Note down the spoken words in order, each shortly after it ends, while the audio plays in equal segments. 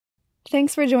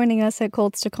Thanks for joining us at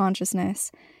Cults to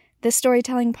Consciousness. This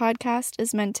storytelling podcast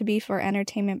is meant to be for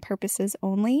entertainment purposes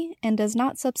only and does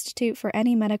not substitute for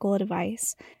any medical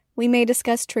advice. We may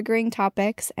discuss triggering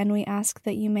topics, and we ask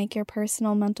that you make your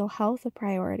personal mental health a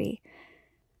priority.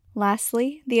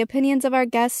 Lastly, the opinions of our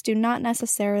guests do not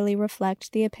necessarily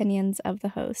reflect the opinions of the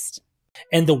host.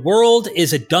 And the world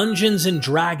is a Dungeons and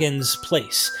Dragons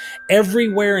place.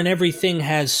 Everywhere and everything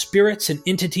has spirits and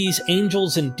entities,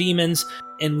 angels and demons,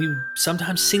 and we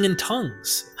sometimes sing in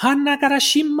tongues.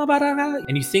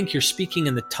 And you think you're speaking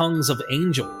in the tongues of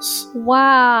angels.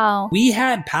 Wow. We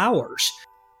had powers.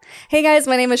 Hey guys,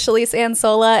 my name is Shalise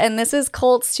Ansola, and this is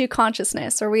Cults to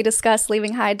Consciousness, where we discuss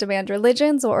leaving high-demand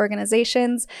religions or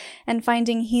organizations and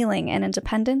finding healing and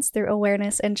independence through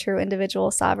awareness and true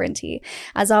individual sovereignty.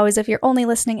 As always, if you're only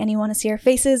listening and you want to see our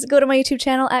faces, go to my YouTube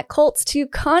channel at Cults to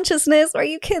Consciousness, where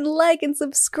you can like and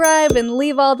subscribe and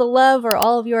leave all the love or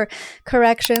all of your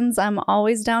corrections. I'm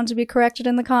always down to be corrected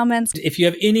in the comments. If you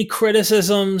have any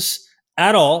criticisms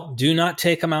at all, do not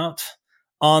take them out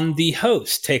on the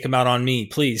host. Take them out on me,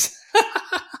 please.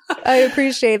 I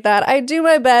appreciate that. I do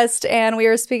my best, and we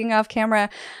were speaking off camera.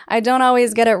 I don't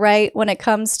always get it right when it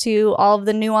comes to all of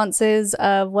the nuances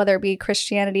of whether it be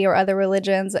Christianity or other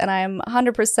religions, and I'm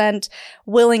 100%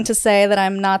 willing to say that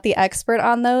I'm not the expert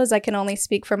on those. I can only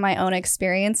speak from my own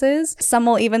experiences. Some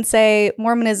will even say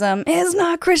Mormonism is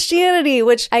not Christianity,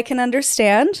 which I can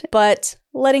understand, but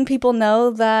letting people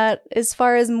know that as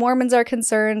far as Mormons are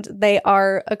concerned, they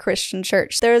are a Christian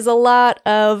church. There's a lot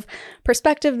of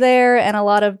perspective there and a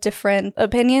lot of different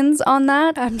opinions on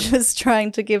that. I'm just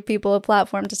trying to give people a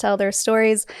platform to tell their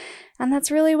stories. And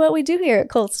that's really what we do here at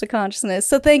Cults to Consciousness.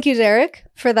 So thank you, Derek,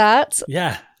 for that.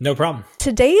 Yeah, no problem.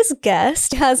 Today's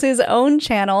guest has his own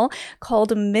channel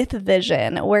called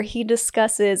Mythvision, where he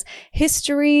discusses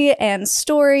history and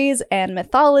stories and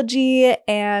mythology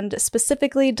and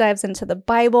specifically dives into the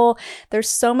Bible. There's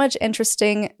so much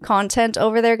interesting content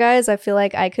over there, guys. I feel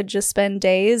like I could just spend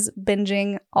days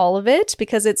binging all of it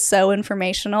because it's so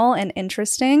informational and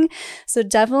interesting. So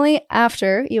definitely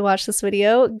after you watch this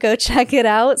video, go check it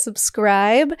out, subscribe.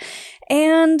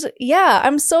 And yeah,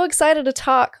 I'm so excited to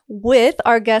talk with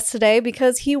our guest today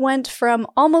because he went from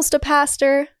almost a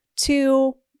pastor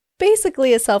to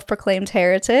basically a self-proclaimed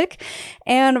heretic.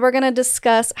 And we're going to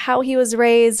discuss how he was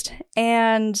raised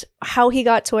and how he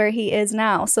got to where he is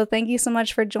now. So thank you so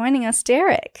much for joining us,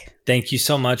 Derek. Thank you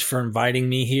so much for inviting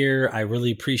me here. I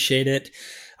really appreciate it.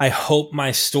 I hope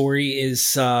my story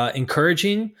is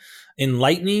encouraging,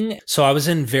 enlightening. So I was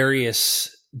in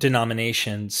various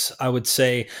denominations. I would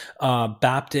say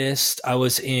Baptist. I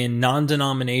was in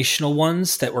non-denominational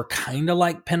ones that were kind of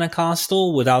like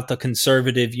Pentecostal without the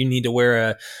conservative, you need to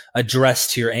wear a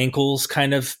dress to your ankles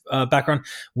kind of background.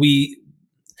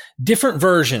 Different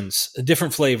versions,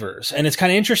 different flavors. And it's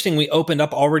kind of interesting. We opened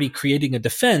up already creating a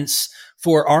defense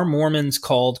for our Mormons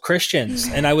called Christians.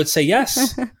 And I would say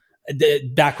yes.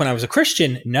 Back when I was a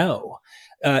Christian, no.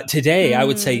 Today, I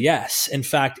would say yes. In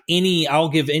fact, I'll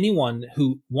give anyone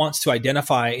who wants to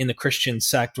identify in the Christian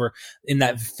sect or in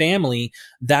that family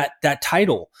that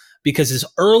title, because as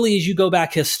early as you go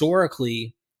back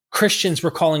historically, Christians were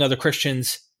calling other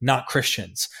Christians not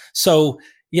Christians. So,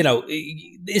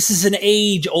 this is an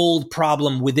age-old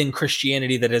problem within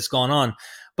Christianity that has gone on.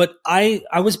 But I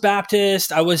was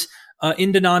Baptist. I was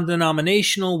into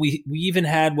non-denominational. We even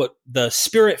had what the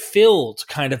spirit-filled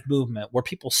kind of movement where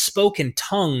people spoke in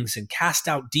tongues and cast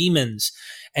out demons,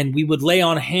 and we would lay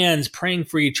on hands praying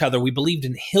for each other. We believed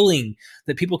in healing,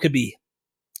 that people could be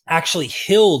actually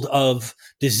healed of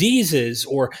diseases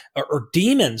or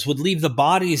demons would leave the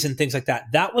bodies and things like that.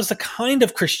 That was the kind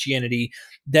of Christianity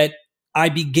that I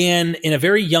began in a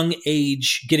very young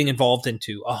age getting involved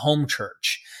into, a home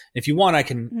church. If you want, I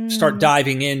can start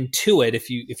diving into it if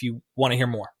you want to hear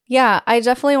more. Yeah, I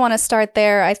definitely want to start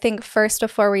there. I think first,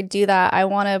 before we do that, I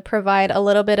want to provide a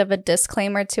little bit of a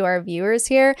disclaimer to our viewers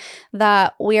here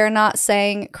that we are not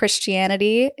saying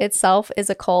Christianity itself is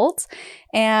a cult.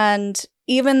 And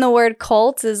even the word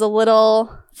cult is a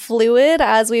little fluid,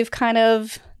 as we've kind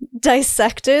of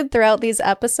dissected throughout these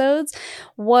episodes.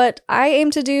 What I aim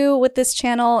to do with this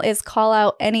channel is call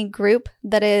out any group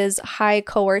that is high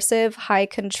coercive, high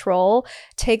control,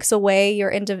 takes away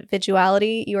your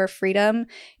individuality, your freedom,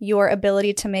 your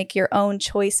ability to make your own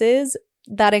choices.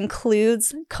 That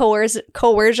includes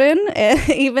coercion.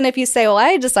 Even if you say, well,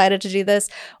 I decided to do this,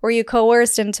 were you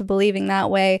coerced into believing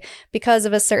that way because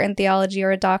of a certain theology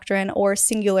or a doctrine or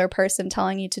singular person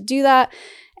telling you to do that?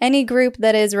 Any group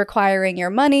that is requiring your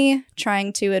money,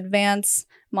 trying to advance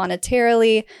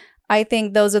monetarily, I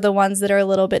think those are the ones that are a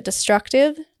little bit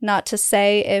destructive. Not to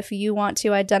say if you want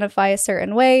to identify a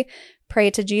certain way, pray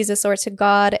to Jesus or to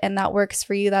God and that works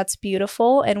for you, that's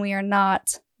beautiful. And we are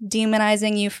not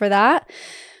demonizing you for that.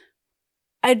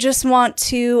 I just want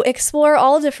to explore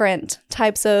all different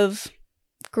types of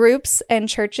groups and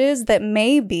churches that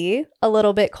may be a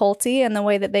little bit culty in the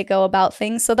way that they go about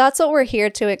things. So that's what we're here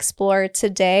to explore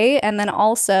today. And then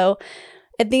also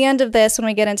at the end of this, when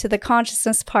we get into the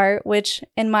consciousness part, which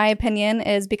in my opinion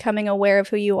is becoming aware of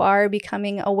who you are,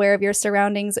 becoming aware of your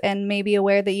surroundings, and maybe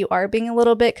aware that you are being a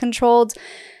little bit controlled,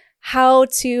 how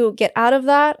to get out of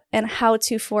that and how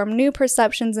to form new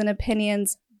perceptions and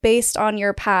opinions based on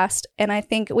your past. And I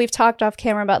think we've talked off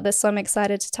camera about this, so I'm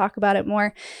excited to talk about it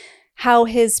more, how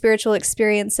his spiritual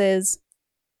experiences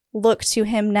look to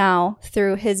him now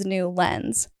through his new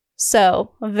lens.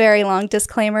 So a very long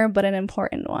disclaimer, but an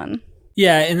important one.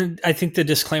 Yeah, and I think the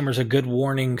disclaimer is a good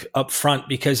warning up front,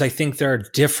 because I think there are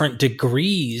different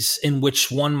degrees in which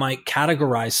one might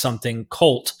categorize something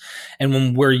cult. And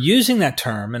when we're using that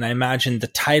term, and I imagine the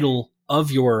title of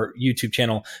your YouTube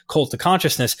channel, Cult of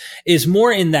Consciousness, is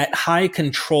more in that high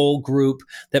control group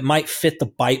that might fit the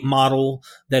bite model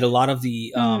that a lot of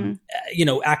the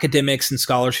academics and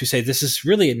scholars who say this is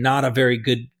really not a very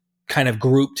good kind of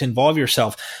group to involve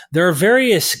yourself. There are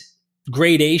various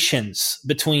gradations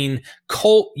between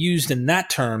cult used in that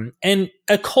term and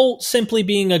a cult simply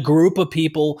being a group of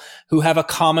people who have a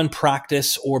common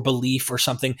practice or belief or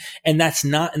something, and that's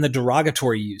not in the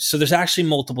derogatory use. So there's actually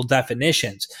multiple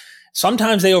definitions.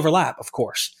 Sometimes they overlap, of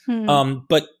course.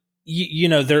 But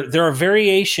there are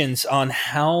variations on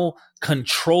how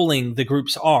controlling the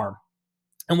groups are.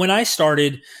 And when I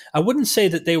started, I wouldn't say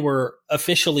that they were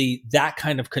officially that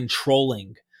kind of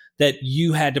controlling that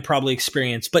you had to probably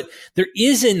experience, but there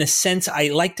is, in a sense, I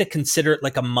like to consider it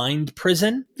like a mind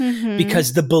prison,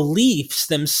 because the beliefs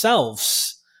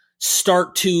themselves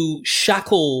start to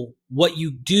shackle what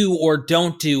you do or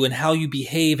don't do and how you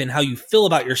behave and how you feel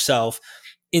about yourself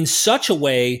in such a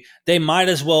way they might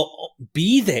as well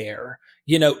be there,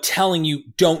 telling you,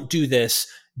 don't do this,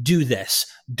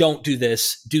 don't do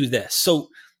this, do this. So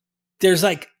there's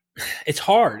it's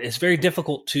hard. It's very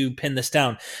difficult to pin this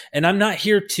down. And I'm not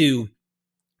here to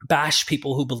bash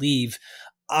people who believe.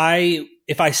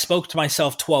 If I spoke to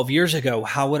myself 12 years ago,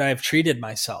 how would I have treated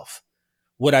myself?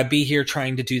 Would I be here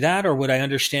trying to do that? Or would I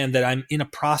understand that I'm in a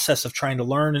process of trying to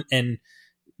learn and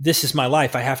this is my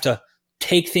life? I have to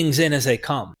take things in as they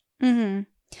come. And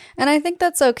I think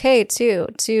that's okay too,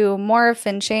 to morph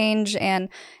and change and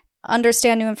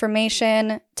understand new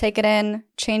information, take it in,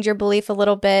 change your belief a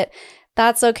little bit.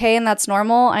 That's okay and that's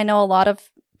normal. I know a lot of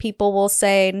people will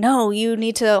say, no, you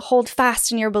need to hold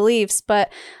fast in your beliefs,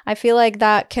 but I feel like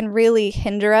that can really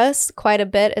hinder us quite a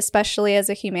bit, especially as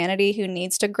a humanity who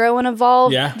needs to grow and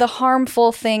evolve. Yeah. The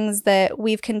harmful things that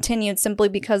we've continued simply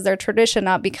because they're tradition,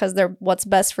 not because they're what's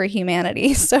best for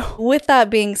humanity. So with that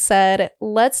being said,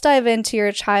 let's dive into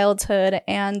your childhood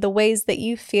and the ways that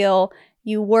you feel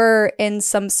you were in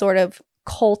some sort of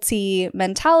culty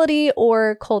mentality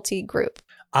or culty group.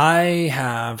 I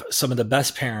have some of the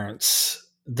best parents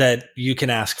that you can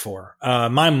ask for.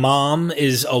 My mom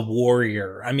is a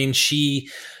warrior. I mean, she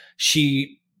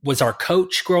was our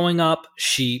coach growing up.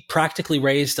 She practically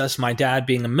raised us, my dad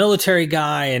being a military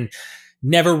guy and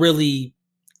never really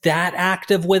that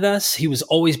active with us. He was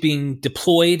always being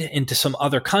deployed into some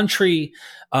other country,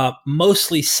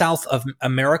 mostly south of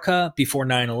America before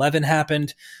 9/11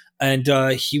 happened. And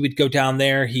he would go down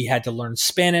there. He had to learn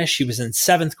Spanish. He was in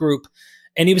 7th group.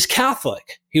 And he was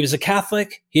Catholic. He was a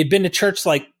Catholic. He had been to church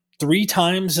 3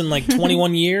 times in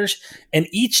 21 years. And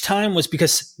each time was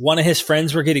because one of his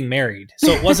friends were getting married.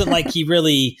 So it wasn't like he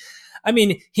really,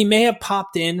 he may have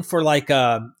popped in for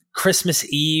a Christmas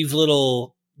Eve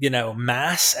little,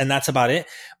 mass, and that's about it.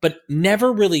 But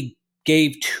never really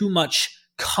gave too much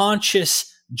conscious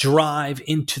drive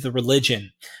into the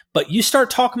religion. But you start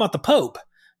talking about the Pope,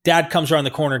 Dad comes around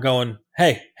the corner going,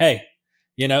 hey,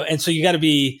 and so you got to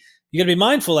be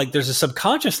mindful, there's a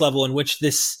subconscious level in which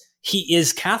he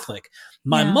is Catholic.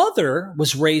 My mother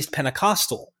was raised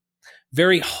Pentecostal,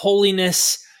 very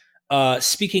holiness,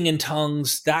 speaking in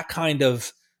tongues, that kind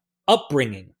of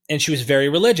upbringing. And she was very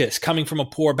religious, coming from a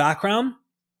poor background.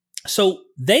 So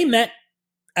they met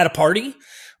at a party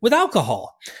with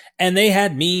alcohol, and they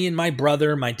had me and my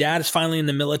brother. My dad is finally in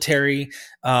the military.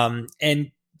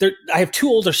 And I have 2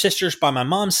 older sisters by my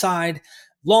mom's side.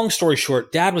 Long story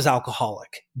short, Dad was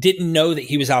alcoholic, didn't know that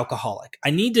he was alcoholic.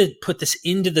 I need to put this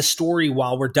into the story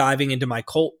while we're diving into my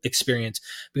cult experience,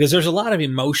 because there's a lot of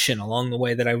emotion along the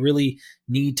way that I really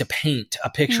need to paint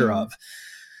a picture of.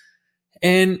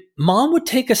 And Mom would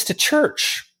take us to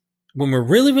church when we're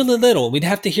really, really little. We'd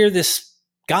have to hear this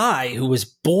guy who was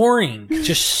boring,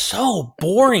 just so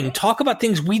boring. Talk about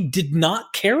things we did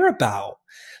not care about.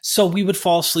 So we would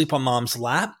fall asleep on mom's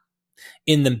lap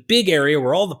in the big area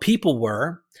where all the people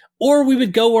were, or we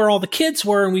would go where all the kids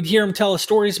were and we'd hear him tell us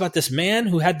stories about this man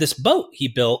who had this boat he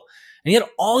built, and he had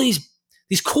all these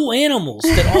cool animals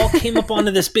that all came up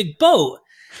onto this big boat.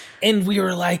 And we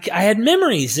were like, I had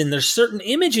memories, and there's certain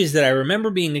images that I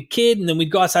remember being a kid, and then we'd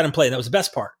go outside and play. And that was the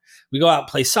best part. We go out and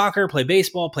play soccer, play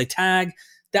baseball, play tag.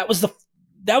 That was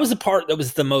the part that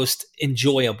was the most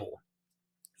enjoyable.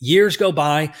 Years go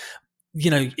by.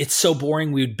 It's so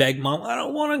boring. We would beg mom, I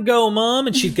don't want to go, mom.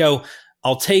 And she'd go,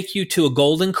 I'll take you to a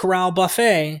Golden Corral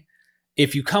buffet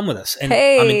if you come with us. And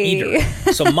hey. I'm an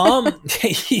eater. So mom,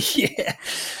 yeah,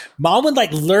 mom would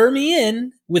like lure me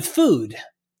in with food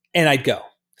and I'd go.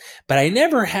 But I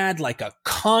never had like a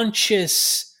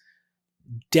conscious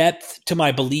depth to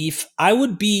my belief. I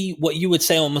would be what you would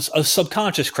say almost a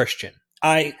subconscious Christian.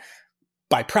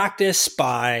 By practice,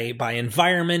 by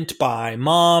environment, by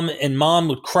mom, and mom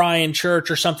would cry in church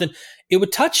or something, it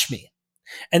would touch me.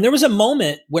 And there was a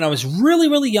moment when I was really,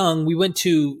 really young. We went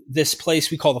to this place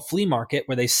we call the flea market,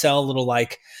 where they sell little,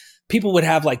 like, people would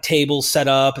have like tables set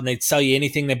up and they'd sell you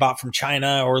anything they bought from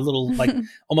China, or a little like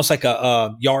almost like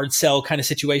a yard sale kind of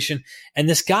situation. And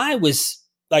this guy was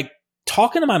like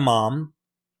talking to my mom,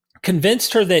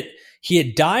 convinced her that he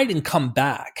had died and come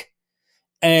back.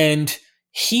 And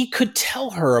he could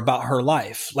tell her about her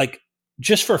life, like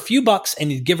just for a few bucks,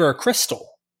 and he'd give her a crystal.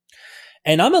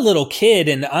 And I'm a little kid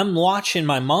and I'm watching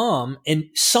my mom, and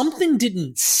something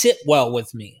didn't sit well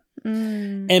with me.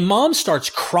 And mom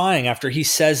starts crying after he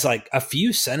says like a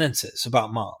few sentences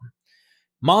about mom.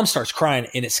 Mom starts crying,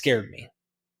 and it scared me.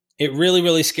 It really,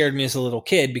 really scared me as a little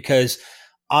kid, because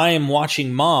I am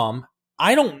watching mom.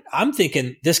 I'm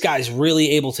thinking this guy's really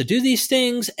able to do these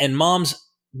things, and mom's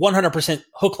 100%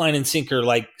 hook, line, and sinker,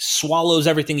 like swallows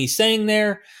everything he's saying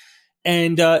there.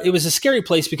 And it was a scary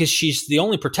place because she's the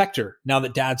only protector now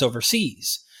that dad's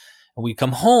overseas. And we'd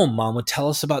come home, mom would tell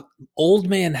us about old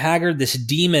man Haggard, this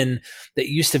demon that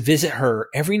used to visit her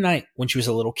every night when she was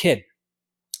a little kid.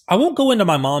 I won't go into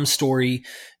my mom's story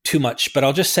too much, but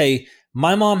I'll just say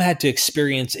my mom had to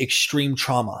experience extreme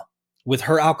trauma with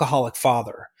her alcoholic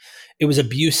father. It was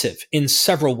abusive in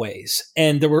several ways,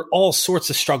 and there were all sorts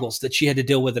of struggles that she had to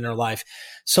deal with in her life.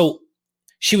 So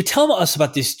she would tell us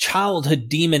about this childhood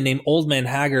demon named Old Man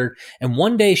Haggard, and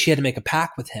one day she had to make a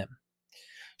pact with him.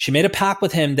 She made a pact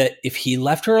with him that if he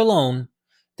left her alone,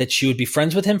 that she would be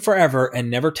friends with him forever and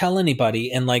never tell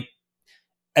anybody. And like,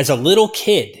 as a little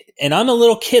kid, and I'm a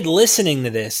little kid listening to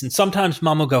this, and sometimes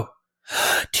mom will go,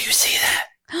 do you see that?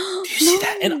 Do you see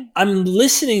that? And I'm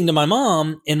listening to my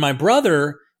mom and my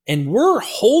brother, and we're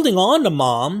holding on to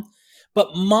mom,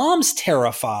 but mom's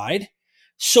terrified.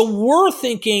 So we're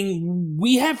thinking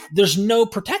there's no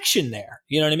protection there.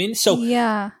 You know what I mean? So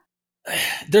yeah,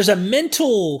 there's a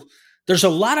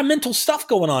lot of mental stuff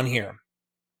going on here.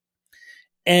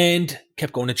 And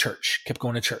kept going to church.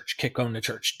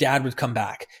 Dad would come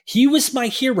back. He was my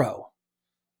hero.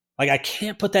 Like, I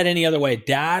can't put that any other way.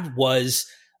 Dad was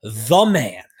the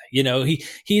man.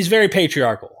 He's very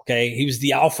patriarchal. Okay. He was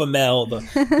the alpha male,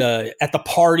 the at the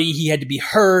party, he had to be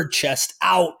heard, chest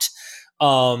out.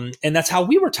 And that's how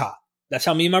we were taught. That's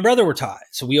how me and my brother were taught.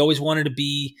 So we always wanted to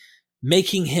be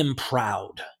making him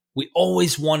proud. We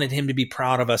always wanted him to be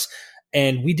proud of us.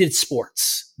 And we did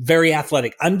sports, very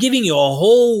athletic. I'm giving you a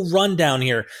whole rundown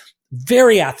here.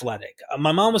 Very athletic.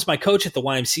 My mom was my coach at the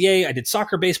YMCA. I did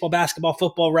soccer, baseball, basketball,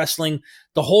 football, wrestling,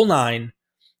 the whole nine.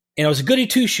 And I was a goody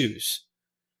two shoes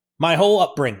my whole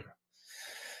upbringing.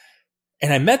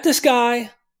 And I met this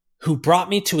guy who brought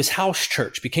me to his house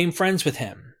church, became friends with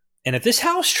him. And at this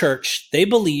house church, they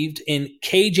believed in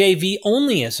KJV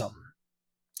onlyism,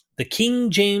 the King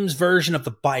James Version of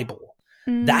the Bible.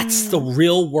 That's the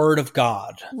real word of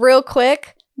God. Real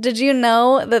quick, did you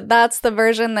know that that's the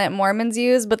version that Mormons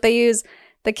use, but they use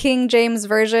the King James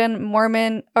Version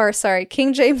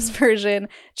King James Version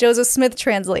Joseph Smith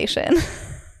translation?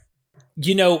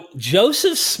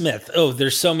 Joseph Smith. Oh,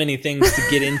 there's so many things to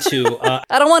get into.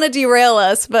 I don't want to derail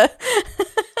us, but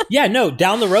yeah, no,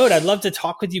 down the road, I'd love to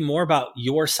talk with you more about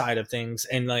your side of things.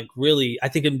 And like, really, I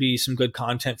think it'd be some good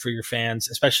content for your fans,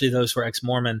 especially those who are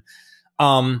ex-Mormon.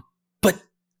 But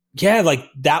yeah, like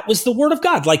that was the word of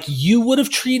God. Like you would have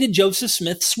treated Joseph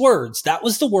Smith's words. That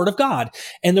was the word of God.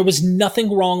 And there was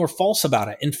nothing wrong or false about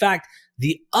it. In fact,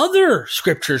 the other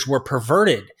scriptures were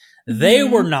perverted. They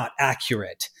were not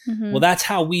accurate. Well, that's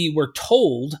how we were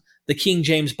told the King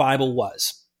James Bible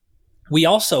was. We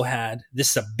also had, this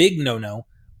is a big no-no,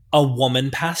 a woman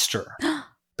pastor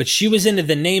But she was into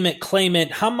the name it, claim it,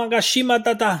 hamagashima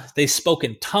dada. They spoke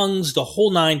in tongues, the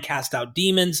whole nine, cast out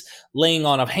demons, laying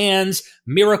on of hands,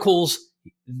 miracles.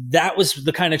 That was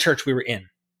the kind of church we were in.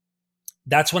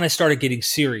 That's when I started getting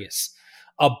serious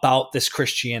about this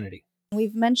Christianity.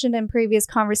 We've mentioned in previous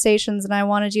conversations, and I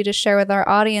wanted you to share with our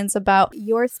audience about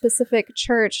your specific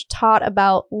church taught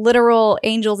about literal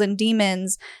angels and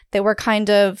demons that were kind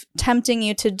of tempting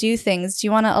you to do things. Do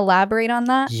you want to elaborate on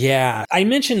that? Yeah. I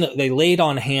mentioned that they laid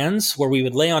on hands, where we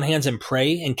would lay on hands and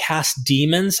pray and cast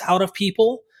demons out of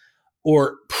people,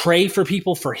 or pray for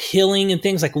people for healing and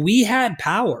things. Like, we had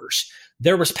powers.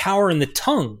 There was power in the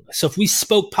tongue. So if we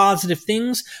spoke positive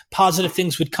things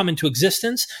would come into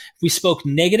existence. If we spoke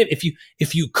negative,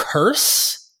 if you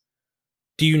curse,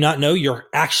 do you not know you're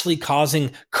actually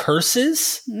causing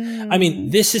curses? I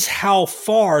mean, this is how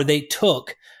far they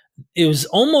took. It was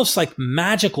almost like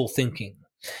magical thinking.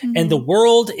 And the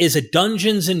world is a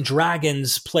Dungeons and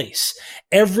Dragons place.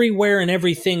 Everywhere and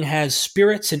everything has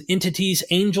spirits and entities,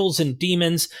 angels and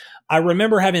demons. I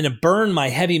remember having to burn my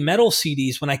heavy metal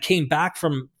CDs when I came back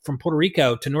from Puerto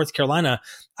Rico to North Carolina.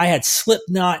 I had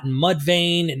Slipknot and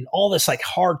Mudvayne and all this like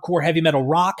hardcore heavy metal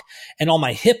rock and all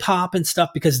my hip hop and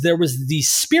stuff, because there was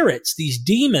these spirits, these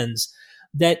demons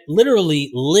that literally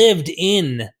lived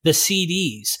in the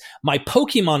CDs. My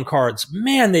Pokemon cards,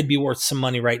 man, they'd be worth some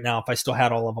money right now if I still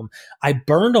had all of them. I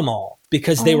burned them all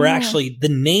because they were actually the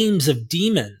names of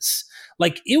demons.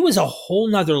 Like, it was a whole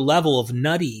nother level of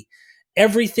nutty.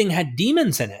 Everything had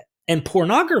demons in it. And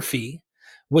pornography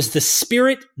was the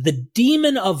spirit, the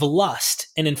demon of lust.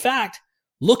 And in fact,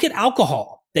 look at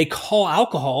alcohol. They call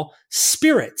alcohol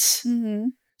spirits.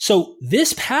 So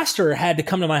this pastor had to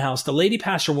come to my house, the lady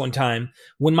pastor, one time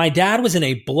when my dad was in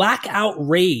a blackout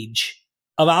rage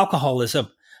of alcoholism.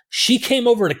 She came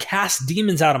over to cast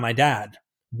demons out of my dad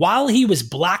while he was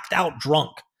blacked out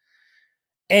drunk.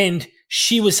 And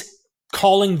she was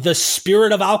calling the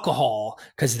spirit of alcohol,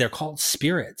 because they're called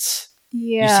spirits.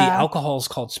 Yeah. You see, alcohol is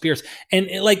called spirits. And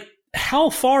like, how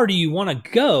far do you want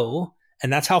to go?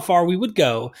 And that's how far we would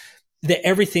go, that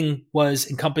everything was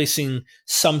encompassing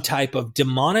some type of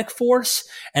demonic force.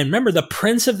 And remember, the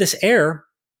prince of this air,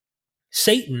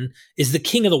 Satan, is the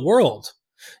king of the world.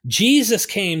 Jesus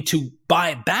came to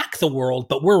buy back the world,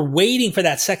 but we're waiting for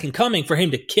that second coming for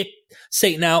him to kick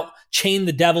Satan out, chain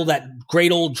the devil, that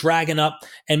great old dragon, up,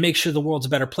 and make sure the world's a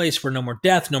better place where no more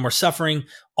death, no more suffering,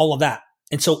 all of that.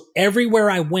 And so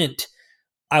everywhere I went,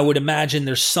 I would imagine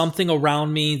there's something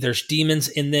around me. There's demons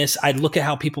in this. I'd look at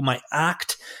how people might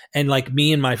act. And like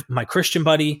me and my Christian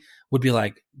buddy would be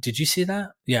like, did you see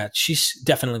that? Yeah, she's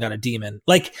definitely got a demon.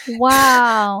 Like,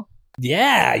 wow.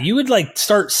 Yeah, you would like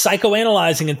start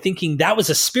psychoanalyzing and thinking that was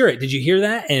a spirit. Did you hear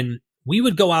that? And we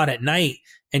would go out at night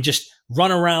and just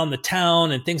run around the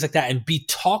town and things like that and be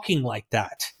talking like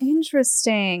that.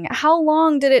 Interesting. How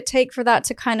long did it take for that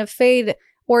to kind of fade?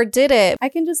 Or did it? I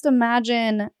can just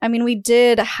imagine. I mean, we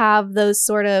did have those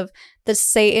sort of the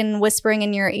Satan whispering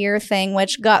in your ear thing,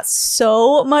 which got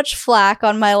so much flack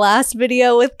on my last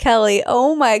video with Kelly.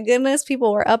 Oh my goodness,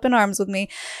 people were up in arms with me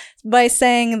by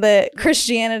saying that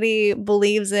Christianity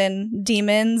believes in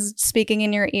demons speaking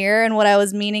in your ear. And what I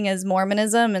was meaning is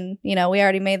Mormonism. And, you know, we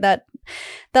already made that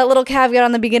little caveat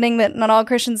on the beginning that not all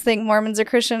Christians think Mormons are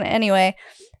Christian. Anyway,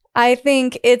 I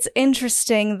think it's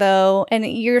interesting, though, and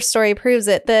your story proves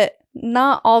it, that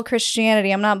not all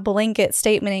Christianity, I'm not blanket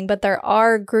statementing, but there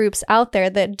are groups out there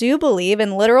that do believe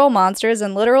in literal monsters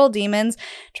and literal demons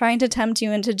trying to tempt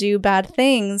you into do bad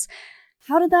things.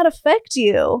 How did that affect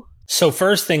you? So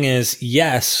first thing is,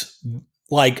 yes,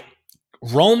 like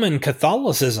Roman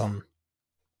Catholicism,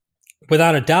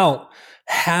 without a doubt,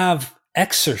 have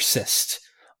exorcists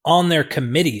on their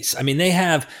committees. I mean, they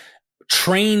have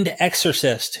trained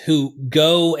exorcists who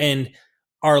go and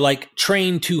are like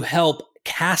trained to help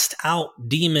cast out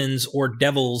demons or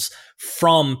devils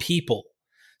from people.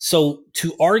 So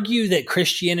to argue that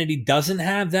Christianity doesn't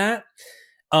have that,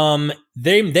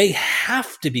 they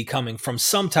have to be coming from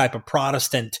some type of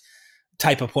Protestant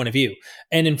type of point of view.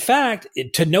 And in fact,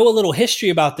 to know a little history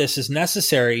about this is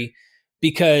necessary,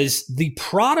 because the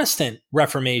Protestant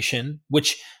Reformation,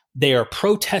 which they are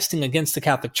protesting against the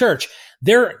Catholic Church,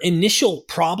 their initial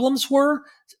problems were,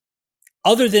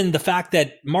 other than the fact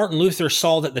that Martin Luther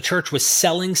saw that the church was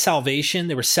selling salvation,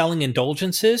 they were selling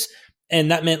indulgences.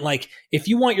 And that meant, like, if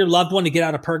you want your loved one to get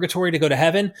out of purgatory to go to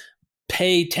heaven,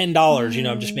 pay $10, you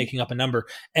know, I'm just making up a number,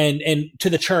 and to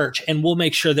the church, and we'll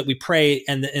make sure that we pray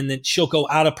and that she'll go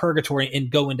out of purgatory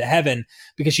and go into heaven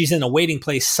because she's in a waiting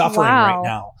place suffering right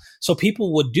now. So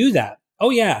people would do that. Oh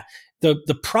yeah.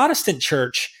 The Protestant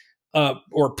church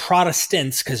or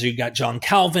Protestants, because you got John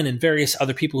Calvin and various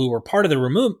other people who were part of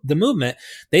the movement,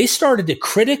 they started to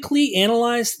critically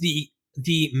analyze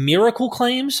the miracle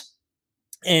claims,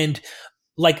 and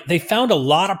like they found a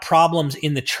lot of problems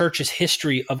in the church's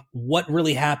history of what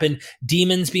really happened,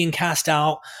 demons being cast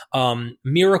out,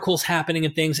 miracles happening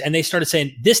and things. And they started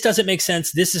saying, this doesn't make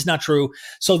sense. This is not true.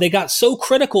 So they got so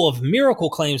critical of miracle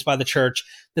claims by the church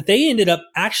that they ended up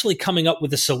actually coming up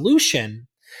with a solution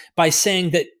by saying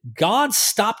that God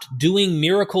stopped doing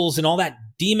miracles and all that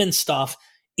demon stuff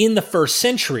in the first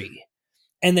century.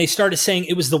 And they started saying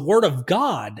it was the word of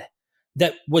God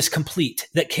that was complete,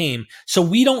 that came. So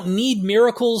we don't need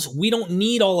miracles. We don't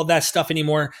need all of that stuff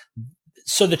anymore.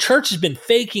 So the church has been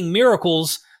faking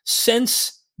miracles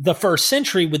since the first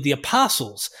century with the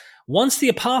apostles. Once the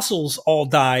apostles all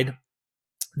died,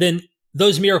 then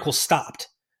those miracles stopped.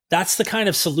 That's the kind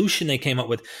of solution they came up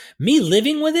with. Me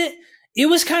living with it, it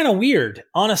was kind of weird,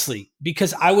 honestly,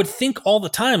 because I would think all the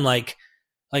time, like,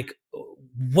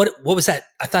 what was that?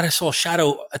 I thought I saw a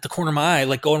shadow at the corner of my eye,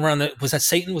 like going around. Was that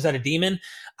Satan? Was that a demon?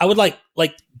 I would like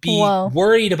be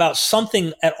worried about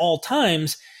something at all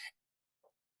times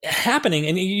happening,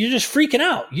 and you're just freaking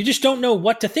out. You just don't know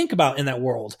what to think about in that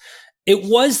world. It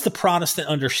was the Protestant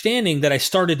understanding that I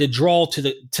started to draw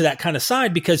to that kind of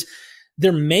side, because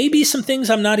there may be some things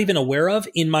I'm not even aware of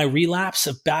in my relapse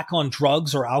of back on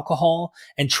drugs or alcohol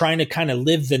and trying to kind of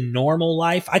live the normal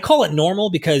life. I call it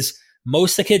normal because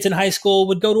most of the kids in high school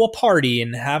would go to a party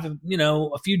and have,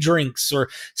 a few drinks or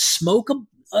smoke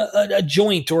a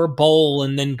joint or a bowl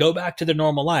and then go back to their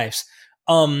normal lives.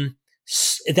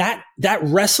 That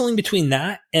wrestling between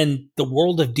that and the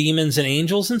world of demons and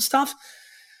angels and stuff,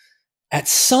 at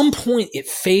some point it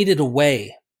faded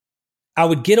away. I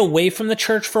would get away from the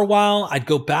church for a while. I'd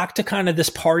go back to kind of this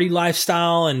party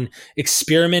lifestyle and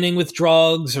experimenting with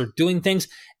drugs or doing things.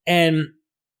 And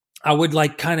I would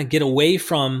like kind of get away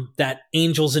from that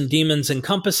angels and demons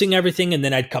encompassing everything. And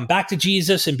then I'd come back to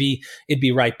Jesus and it'd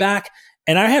be right back.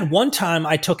 And I had one time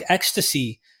I took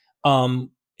ecstasy,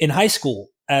 in high school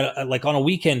like on a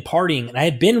weekend partying. And I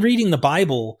had been reading the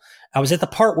Bible. I was at the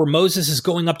part where Moses is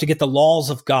going up to get the laws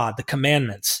of God, the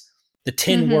commandments, the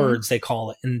 10 words they call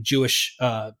it in Jewish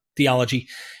theology.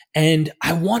 And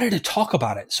I wanted to talk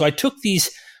about it. So I took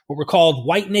these, what were called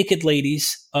white naked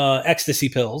ladies, ecstasy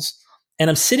pills. And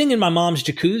I'm sitting in my mom's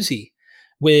jacuzzi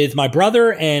with my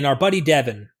brother and our buddy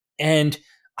Devin. And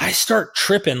I start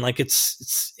tripping, like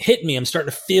it's hit me. I'm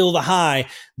starting to feel the high.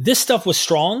 This stuff was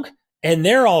strong and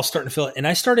they're all starting to feel it. And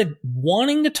I started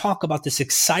wanting to talk about this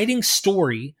exciting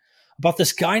story about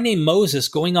this guy named Moses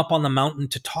going up on the mountain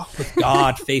to talk with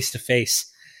God face to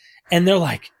face. And they're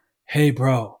like, hey,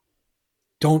 bro,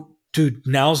 dude,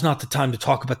 now's not the time to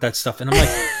talk about that stuff. And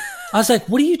I was like,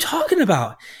 what are you talking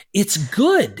about? It's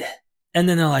good. And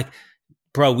then they're like,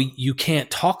 bro, you can't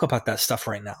talk about that stuff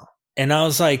right now. And I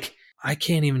was like, I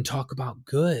can't even talk about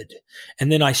good.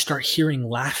 And then I start hearing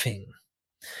laughing.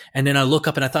 And then I look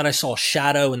up and I thought I saw a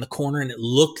shadow in the corner and it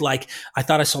looked like, I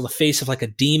thought I saw the face of like a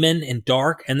demon in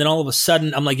dark. And then all of a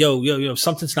sudden I'm like, yo,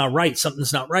 something's not right.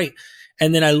 Something's not right.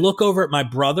 And then I look over at my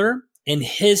brother and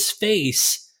his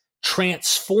face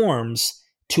transforms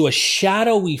to a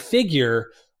shadowy figure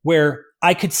where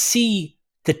I could see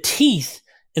the teeth.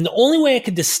 And the only way I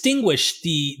could distinguish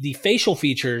the facial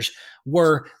features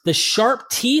were the sharp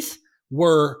teeth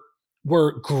were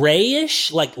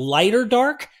grayish, like lighter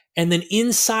dark. And then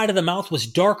inside of the mouth was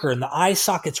darker and the eye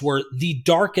sockets were the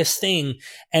darkest thing.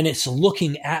 And it's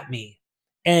looking at me.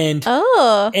 And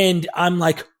I'm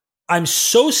like, I'm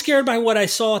so scared by what I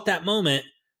saw at that moment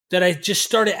that I just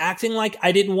started acting like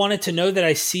I didn't want it to know that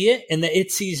I see it and that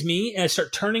it sees me. And I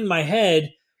start turning my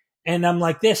head. And I'm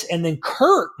like this. And then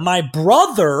Kurt, my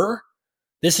brother,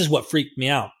 this is what freaked me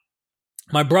out.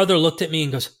 My brother looked at me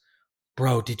and goes,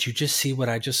 bro, did you just see what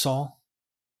I just saw?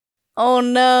 Oh,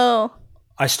 no.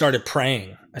 I started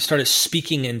praying. I started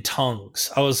speaking in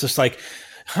tongues. I was just like,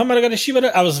 I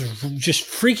was just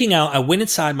freaking out. I went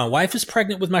inside. My wife is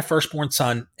pregnant with my firstborn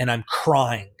son, and I'm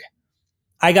crying.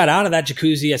 I got out of that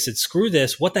jacuzzi. I said, screw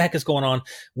this. What the heck is going on?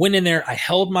 Went in there. I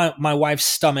held my wife's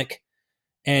stomach.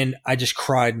 And I just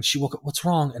cried and she woke up, what's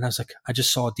wrong? And I was like, I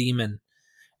just saw a demon.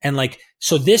 And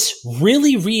so this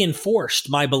really reinforced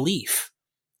my belief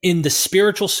in the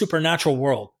spiritual supernatural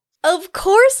world. Of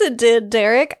course it did,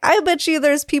 Derek. I bet you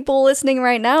there's people listening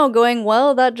right now going,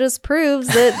 well, that just proves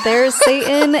that there's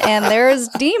Satan and there's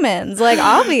demons. Like,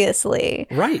 obviously.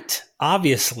 Right.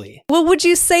 Obviously. What would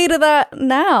you say to that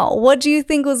now? What do you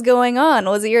think was going on?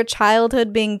 Was it your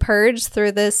childhood being purged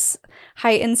through this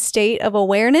heightened state of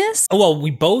awareness? Well,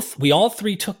 we all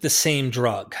three took the same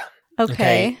drug.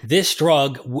 Okay. This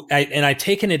drug, and I'd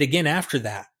taken it again after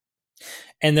that.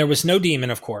 And there was no demon,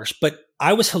 of course, but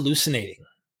I was hallucinating.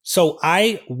 So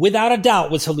I, without a doubt,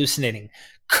 was hallucinating.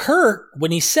 Kurt,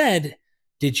 when he said,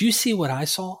 "Did you see what I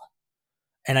saw?"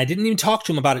 And I didn't even talk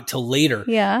to him about it till later.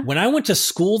 Yeah. When I went to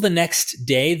school the next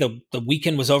day, the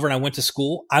weekend was over and I went to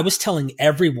school, I was telling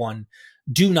everyone,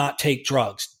 do not take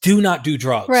drugs. Do not do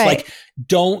drugs. Right. Like,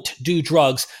 don't do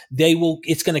drugs.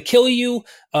 It's going to kill you.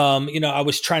 I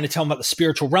was trying to tell them about the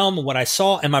spiritual realm and what I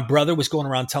saw. And my brother was going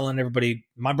around telling everybody,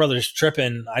 my brother's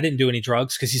tripping. I didn't do any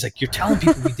drugs. Cause he's like, you're telling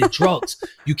people we did drugs.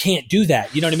 You can't do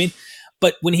that. You know what I mean?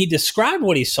 But when he described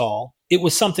what he saw, it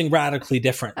was something radically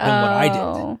different than what I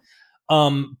did.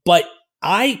 But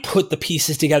I put the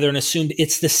pieces together and assumed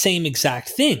it's the same exact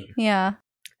thing. Yeah.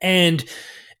 And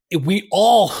we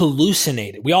all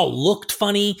hallucinated. We all looked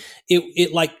funny.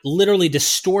 It like literally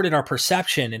distorted our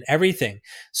perception and everything.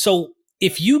 So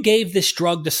if you gave this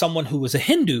drug to someone who was a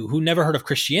Hindu who never heard of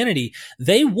Christianity,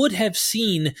 they would have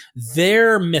seen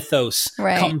their mythos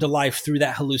come to life through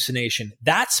that hallucination.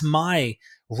 That's my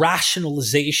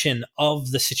rationalization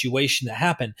of the situation that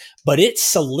happened, but it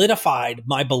solidified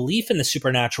my belief in the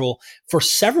supernatural for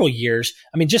several years.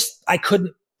 I mean, I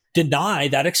couldn't deny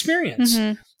that experience.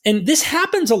 Mm-hmm. And this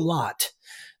happens a lot.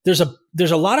 There's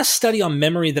a lot of study on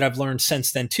memory that I've learned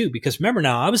since then too, because remember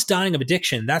now, I was dying of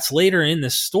addiction. That's later in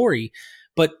this story,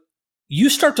 but you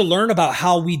start to learn about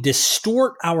how we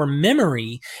distort our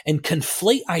memory and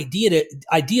conflate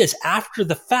ideas after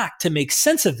the fact to make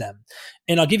sense of them.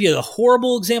 And I'll give you a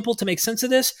horrible example to make sense of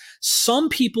this. Some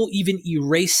people even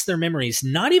erase their memories,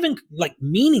 not even like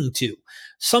meaning to.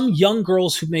 Some young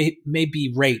girls who may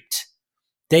be raped,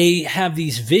 they have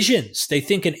these visions. They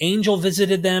think an angel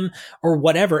visited them or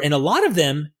whatever. And a lot of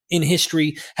them in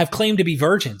history have claimed to be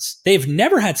virgins. They've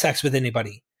never had sex with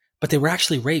anybody, but they were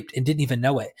actually raped and didn't even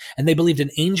know it. And they believed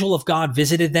an angel of God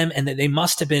visited them and that they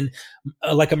must have been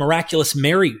like a miraculous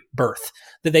Mary birth,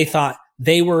 that they thought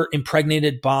they were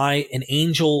impregnated by an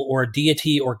angel or a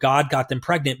deity or God got them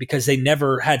pregnant because they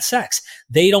never had sex.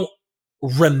 They don't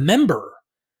remember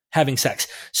having sex.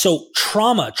 So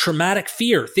traumatic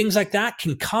fear, things like that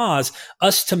can cause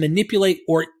us to manipulate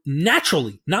or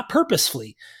naturally, not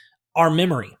purposefully, our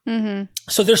memory. Mm-hmm.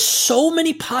 So there's so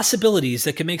many possibilities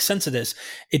that can make sense of this.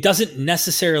 It doesn't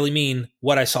necessarily mean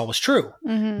what I saw was true.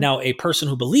 Mm-hmm. Now, a person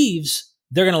who believes,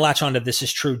 they're going to latch onto this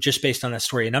is true just based on that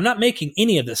story. And I'm not making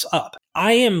any of this up.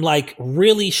 I am like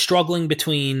really struggling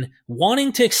between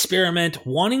wanting to experiment,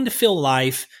 wanting to feel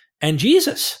life, and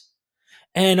Jesus.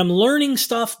 And I'm learning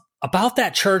stuff about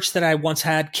that church that I once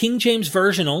had, King James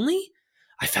Version only.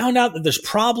 I found out that there's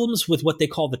problems with what they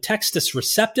call the Textus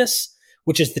Receptus,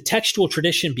 which is the textual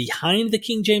tradition behind the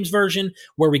King James Version,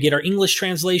 where we get our English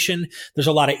translation. There's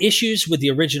a lot of issues with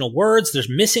the original words. There's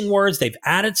missing words. They've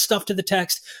added stuff to the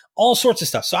text, all sorts of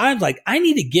stuff. So I'm like, I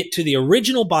need to get to the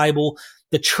original Bible.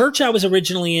 The church I was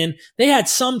originally in, they had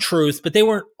some truth, but they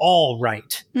weren't all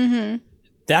right. Mm-hmm.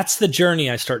 That's the journey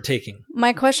I start taking.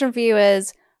 My question for you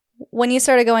is, when you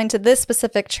started going to this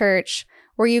specific church,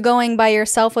 were you going by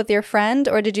yourself with your friend,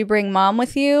 or did you bring mom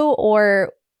with you,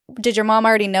 or did your mom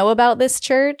already know about this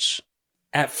church?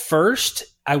 At first,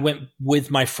 I went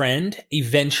with my friend.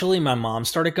 Eventually, my mom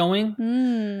started going.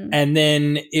 And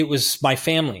then it was my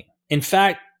family. In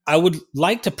fact, I would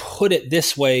like to put it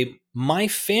this way. My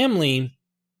family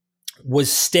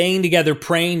was staying together,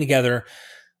 praying together,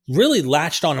 really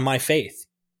latched onto my faith.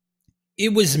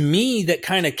 It was me that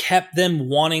kind of kept them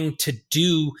wanting to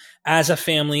do as a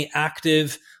family,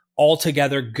 active, all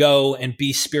together, go and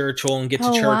be spiritual and get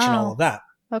to church and all of that.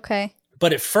 Okay.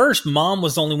 But at first, mom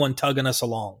was the only one tugging us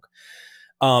along.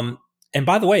 And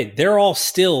by the way, they're all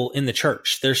still in the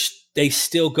church. They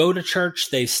still go to church.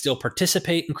 They still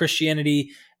participate in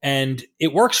Christianity, and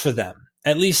it works for them,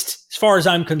 at least as far as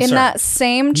I'm concerned. In that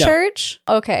same church?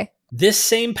 No. Okay. This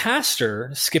same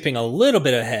pastor, skipping a little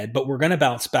bit ahead, but we're going to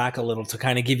bounce back a little to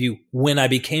kind of give you when I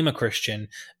became a Christian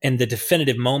and the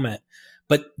definitive moment.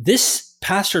 But this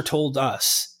pastor told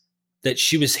us that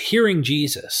she was hearing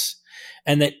Jesus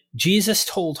and that Jesus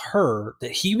told her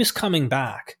that he was coming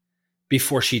back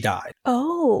before she died.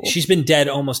 Oh. She's been dead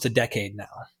almost a decade now.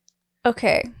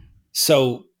 Okay.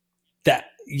 So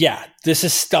this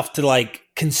is stuff to like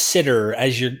consider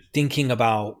as you're thinking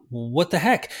about what the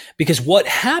heck, because what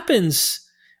happens,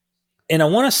 and I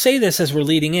want to say this as we're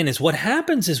leading in, is what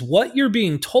happens is what you're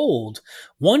being told.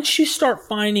 Once you start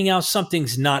finding out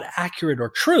something's not accurate or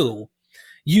true,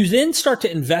 you then start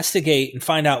to investigate and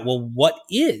find out, well, what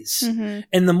is? Mm-hmm.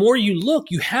 And the more you look,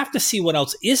 you have to see what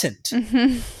else isn't.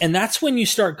 Mm-hmm. And that's when you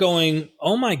start going,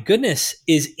 oh my goodness,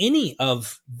 is any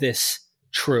of this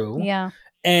true? Yeah.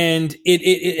 And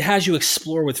it has you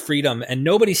explore with freedom, and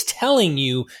nobody's telling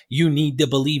you you need to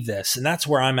believe this. And that's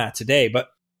where I'm at today. But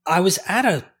I was at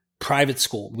a private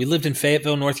school. We lived in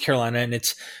Fayetteville, North Carolina, and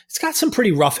it's got some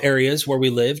pretty rough areas where we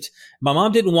lived. My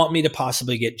mom didn't want me to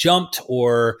possibly get jumped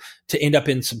or to end up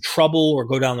in some trouble or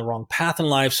go down the wrong path in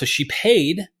life. So she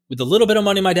paid, with a little bit of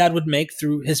money my dad would make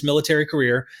through his military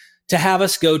career, to have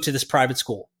us go to this private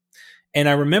school. And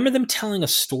I remember them telling a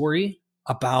story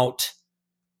about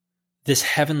this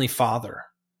Heavenly Father.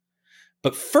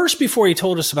 But first, before he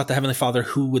told us about the Heavenly Father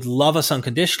who would love us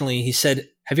unconditionally, he said,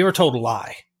 have you ever told a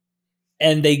lie?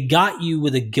 And they got you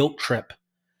with a guilt trip.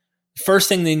 First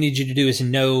thing they need you to do is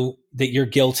know that you're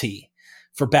guilty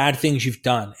for bad things you've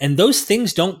done. And those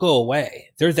things don't go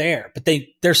away. They're there, but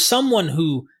there's someone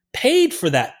who paid for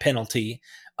that penalty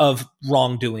of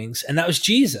wrongdoings, and that was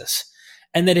Jesus.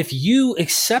 And that if you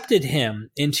accepted him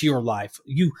into your life,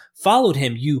 you followed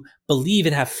him, you believe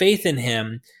and have faith in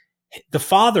him, the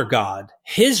Father God,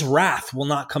 his wrath will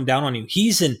not come down on you.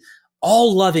 He's an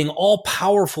all-loving,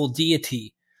 all-powerful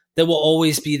deity that will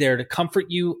always be there to comfort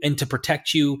you and to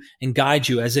protect you and guide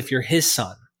you as if you're his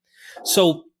son.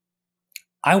 So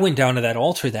I went down to that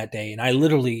altar that day and I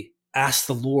literally asked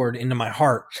the Lord into my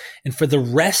heart. And for the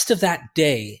rest of that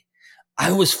day,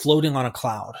 I was floating on a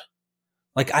cloud.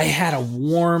 Like I had a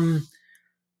warm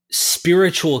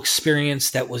spiritual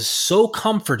experience that was so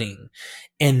comforting.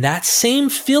 And that same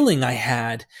feeling I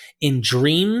had in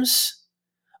dreams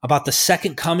about the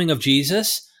second coming of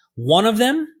Jesus, one of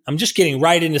them, I'm just getting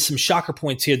right into some shocker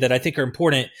points here that I think are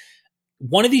important.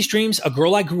 One of these dreams, a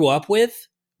girl I grew up with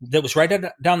that was right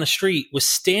down the street was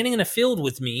standing in a field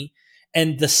with me,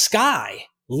 and the sky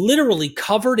literally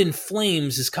covered in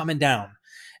flames is coming down,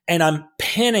 and I'm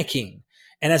panicking.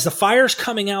 And as the fire's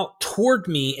coming out toward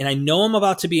me and I know I'm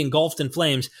about to be engulfed in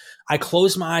flames, I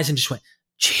closed my eyes and just went,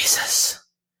 Jesus.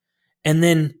 And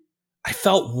then I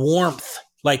felt warmth.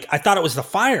 Like I thought it was the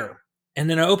fire. And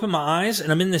then I opened my eyes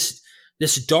and I'm in this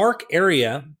dark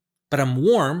area, but I'm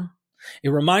warm. It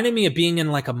reminded me of being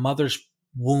in like a mother's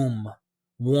womb,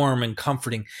 warm and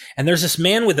comforting. And there's this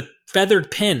man with a feathered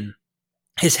pen.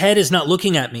 His head is not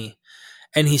looking at me.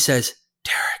 And he says,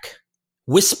 Derek,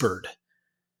 whispered,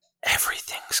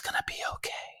 everything's going to be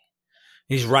okay.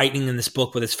 He's writing in this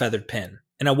book with his feathered pen.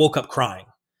 And I woke up crying.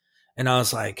 And I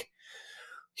was like,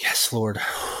 yes, Lord.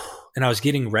 And I was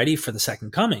getting ready for the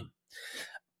second coming.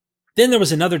 Then there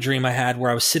was another dream I had where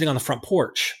I was sitting on the front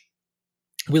porch.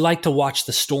 We like to watch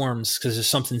the storms because there's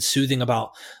something soothing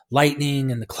about lightning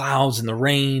and the clouds and the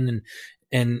rain.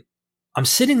 And I'm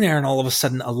sitting there and all of a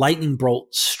sudden a lightning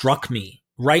bolt struck me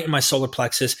right in my solar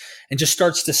plexus and just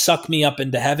starts to suck me up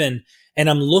into heaven. And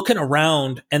I'm looking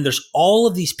around and there's all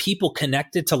of these people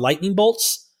connected to lightning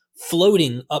bolts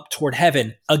floating up toward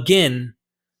heaven. Again,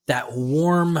 that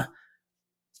warm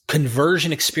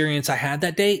conversion experience I had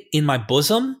that day in my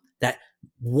bosom, that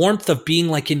warmth of being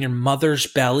like in your mother's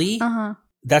belly. Uh-huh.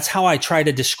 That's how I try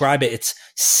to describe it. It's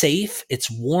safe, it's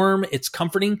warm, it's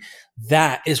comforting.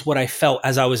 That is what I felt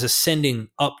as I was ascending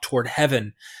up toward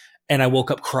heaven. And I woke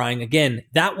up crying again.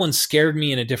 That one scared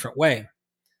me in a different way.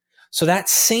 So that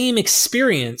same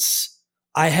experience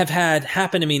I have had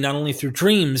happen to me not only through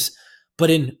dreams, but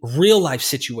in real life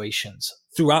situations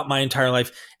throughout my entire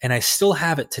life. And I still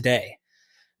have it today.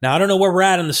 Now, I don't know where we're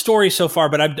at in the story so far,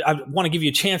 but I want to give you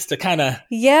a chance to kind of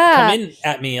come in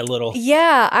at me a little.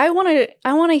 Yeah, I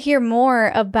want to hear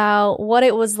more about what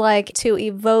it was like to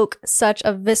evoke such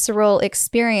a visceral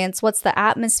experience. What's the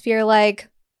atmosphere like?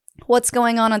 What's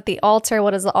going on at the altar?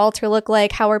 What does the altar look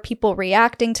like? How are people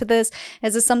reacting to this?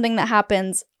 Is this something that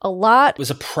happens a lot? It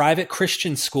was a private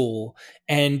Christian school,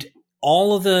 and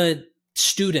all of the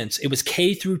students, it was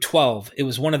K through 12. It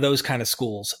was one of those kind of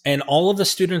schools, and all of the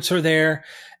students are there.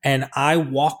 And I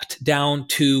walked down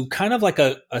to kind of like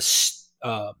a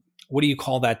what do you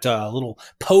call that little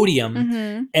podium?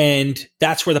 Mm-hmm. And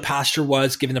that's where the pastor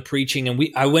was giving the preaching. And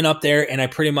I went up there and I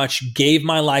pretty much gave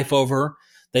my life over.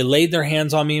 They laid their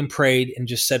hands on me and prayed and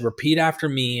just said, repeat after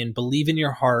me and believe in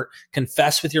your heart,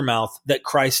 confess with your mouth that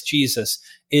Christ Jesus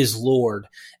is Lord.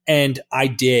 And I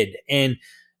did. And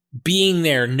being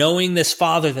there, knowing this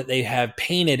Father that they have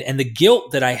painted and the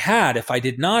guilt that I had if I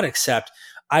did not accept,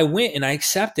 I went and I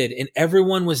accepted, and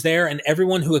everyone was there, and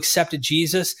everyone who accepted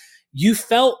Jesus, you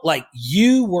felt like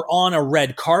you were on a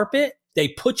red carpet. They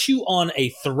put you on a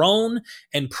throne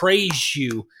and praised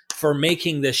you for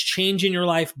making this change in your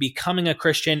life, becoming a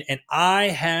Christian. And I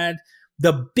had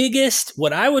the biggest,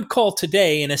 what I would call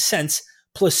today, in a sense,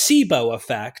 placebo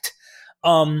effect.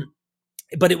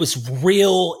 But it was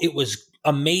real. It was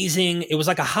amazing. It was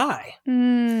like a high.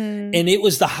 Mm. And it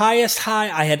was the highest high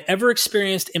I had ever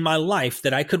experienced in my life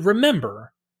that I could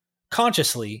remember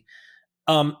consciously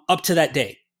up to that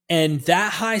day. And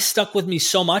that high stuck with me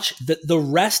so much that the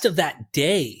rest of that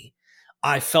day,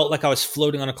 I felt like I was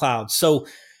floating on a cloud. So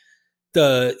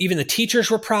even the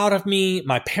teachers were proud of me.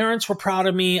 My parents were proud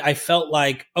of me. I felt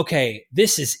like, okay,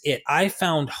 this is it. I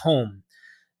found home.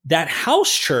 That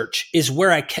house church is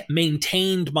where I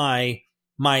maintained my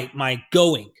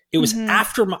going. It was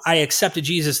after I accepted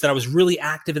Jesus that I was really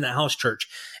active in that house church.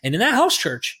 And in that house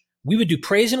church, we would do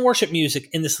praise and worship music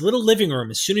in this little living room.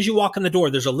 As soon as you walk in the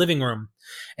door, there's a living room.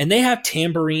 And they have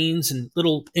tambourines and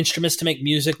little instruments to make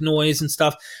music noise and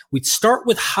stuff. We'd start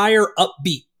with higher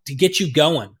upbeat to get you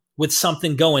going with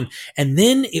something going. And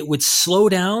then it would slow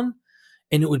down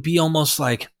and it would be almost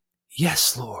like,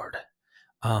 yes, Lord.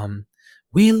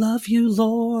 We love you,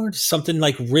 Lord. Something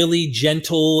like really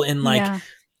gentle and like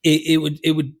it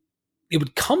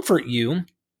would comfort you,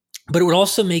 but it would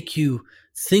also make you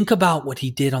think about what he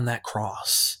did on that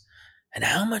cross and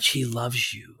how much he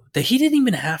loves you, that he didn't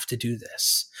even have to do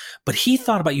this, but he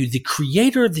thought about you. The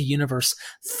creator of the universe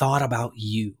thought about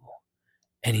you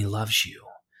and he loves you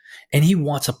and he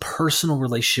wants a personal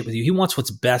relationship with you. He wants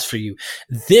what's best for you.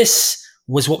 This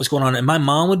was what was going on. And my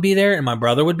mom would be there and my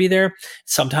brother would be there.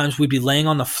 Sometimes we'd be laying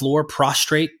on the floor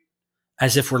prostrate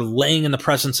as if we're laying in the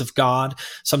presence of God.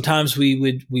 Sometimes we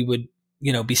would,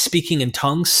 be speaking in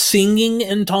tongues, singing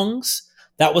in tongues.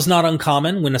 That was not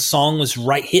uncommon when a song was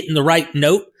hitting the right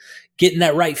note, getting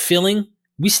that right feeling.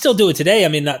 We still do it today. I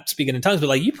mean, not speaking in tongues, but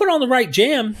like you put on the right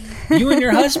jam, you and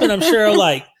your husband, I'm sure are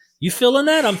like, you feeling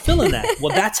that? I'm feeling that.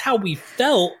 Well, that's how we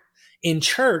felt in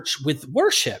church with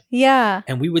worship. Yeah.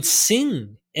 And we would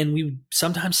sing and we would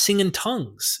sometimes sing in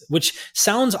tongues, which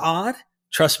sounds odd.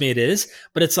 Trust me, it is.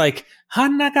 But it's like,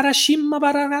 like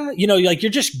you're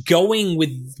just going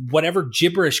with whatever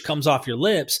gibberish comes off your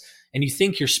lips and you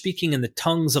think you're speaking in the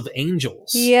tongues of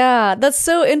angels. Yeah, that's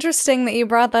so interesting that you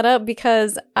brought that up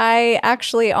because I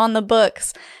actually on the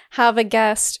books have a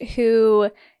guest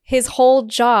who his whole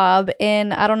job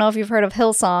in, I don't know if you've heard of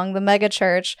Hillsong, the mega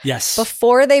church. Yes.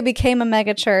 Before they became a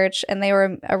mega church and they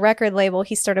were a record label,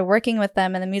 he started working with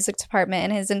them in the music department,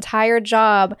 and his entire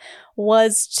job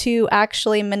was to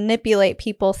actually manipulate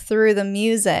people through the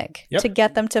music to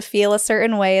get them to feel a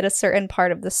certain way at a certain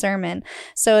part of the sermon.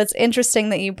 So it's interesting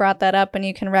that you brought that up and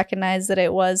you can recognize that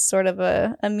it was sort of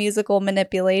a musical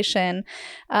manipulation.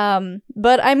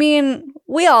 But I mean,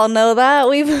 we all know that.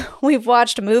 We've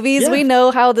watched movies. Yeah. We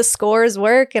know how the scores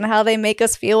work and how they make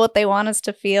us feel what they want us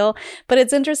to feel. But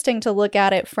it's interesting to look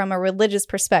at it from a religious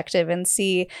perspective and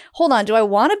see, hold on, do I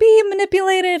want to be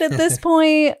manipulated at this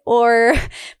point? Or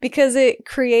because it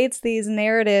creates these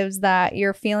narratives that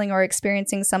you're feeling or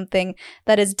experiencing something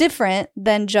that is different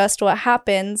than just what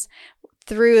happens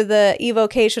through the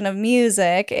evocation of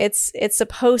music. It's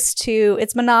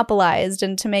monopolized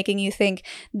into making you think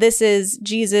this is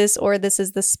Jesus or this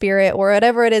is the Spirit or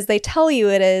whatever it is they tell you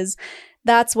it is.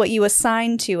 That's what you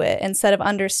assign to it instead of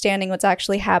understanding what's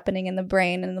actually happening in the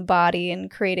brain and the body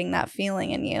and creating that feeling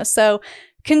in you. So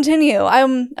continue.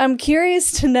 I'm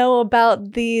curious to know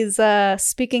about these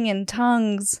speaking in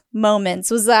tongues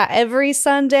moments. Was that every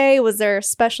Sunday? Was there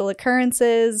special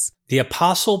occurrences? The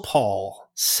Apostle Paul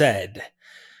said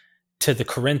to the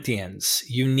Corinthians,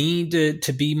 you need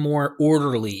to be more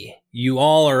orderly. You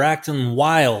all are acting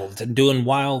wild and doing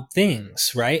wild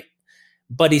things, right?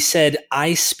 But he said,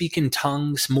 I speak in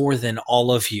tongues more than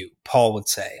all of you, Paul would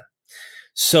say.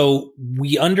 So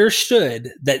we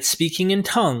understood that speaking in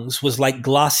tongues was like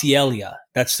glossolalia.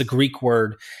 That's the Greek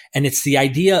word. And it's the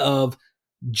idea of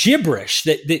gibberish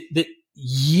that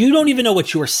you don't even know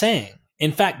what you're saying.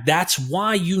 In fact, that's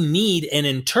why you need an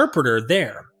interpreter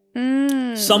there.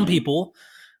 Some people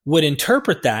would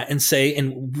interpret that and say,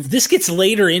 and this gets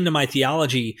later into my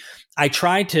theology, I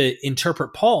tried to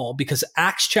interpret Paul because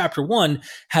Acts chapter 1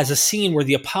 has a scene where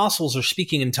the apostles are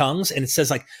speaking in tongues, and it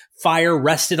says like fire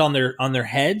rested on their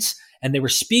heads, and they were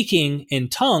speaking in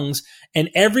tongues, and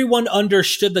everyone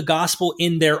understood the gospel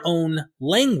in their own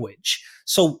language.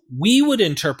 So we would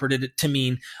interpret it to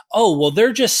mean, oh, well,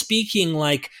 they're just speaking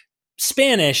like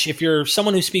Spanish. If you're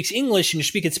someone who speaks English and you're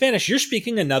speaking Spanish, you're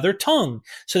speaking another tongue.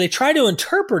 So they try to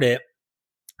interpret it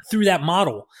through that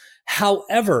model.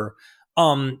 However,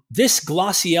 this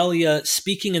glossolalia,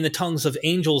 speaking in the tongues of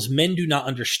angels, men do not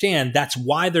understand. That's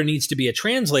why there needs to be a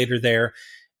translator there.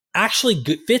 Actually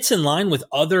fits in line with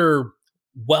other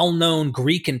well-known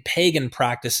Greek and pagan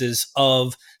practices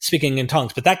of speaking in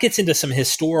tongues. But that gets into some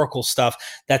historical stuff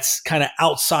that's kind of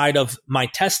outside of my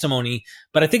testimony.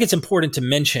 But I think it's important to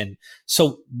mention.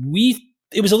 So we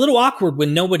it was a little awkward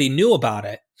when nobody knew about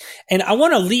it. And I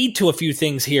want to lead to a few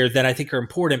things here that I think are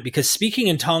important, because speaking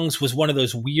in tongues was one of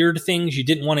those weird things you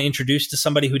didn't want to introduce to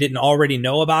somebody who didn't already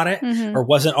know about it or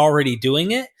wasn't already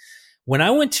doing it. When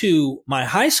I went to my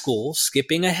high school,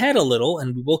 skipping ahead a little,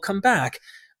 and we will come back,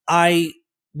 I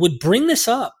would bring this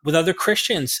up with other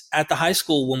Christians at the high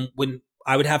school when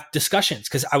I would have discussions,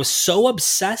 because I was so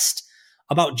obsessed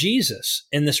about Jesus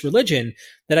and this religion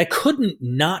that I couldn't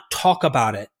not talk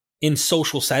about it in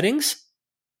social settings.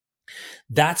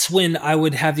 That's when I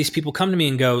would have these people come to me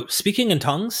and go, speaking in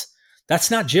tongues, that's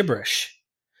not gibberish.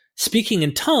 Speaking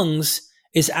in tongues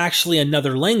is actually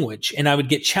another language. And I would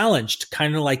get challenged,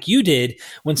 kind of like you did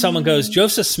when someone goes,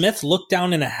 Joseph Smith looked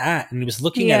down in a hat and he was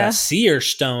looking at a seer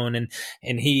stone, and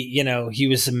he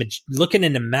was looking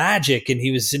into magic and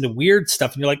he was into weird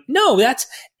stuff. And you're like, no, that's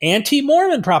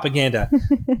anti-Mormon propaganda.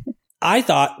 I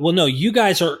thought, well, no, you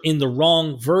guys are in the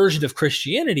wrong version of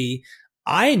Christianity.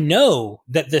 I know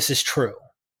that this is true.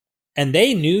 And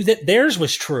they knew that theirs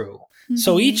was true.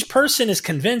 So each person is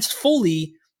convinced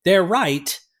fully they're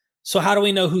right. So how do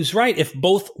we know who's right if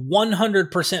both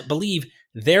 100% believe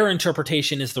their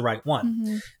interpretation is the right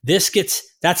one?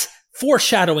 That's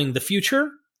foreshadowing the future,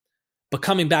 but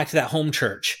coming back to that home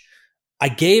church. I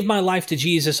gave my life to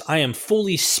Jesus. I am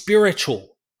fully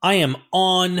spiritual. I am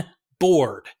on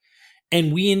board.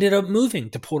 And we ended up moving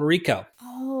to Puerto Rico.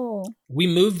 Oh. We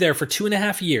moved there for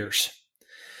 2.5 years.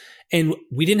 And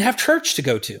we didn't have church to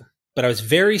go to, but I was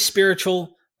very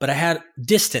spiritual, but I had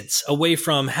distance away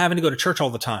from having to go to church all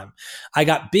the time. I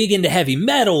got big into heavy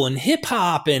metal and hip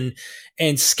hop and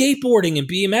skateboarding and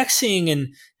BMXing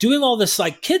and doing all this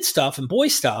like kid stuff and boy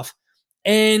stuff.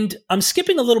 And I'm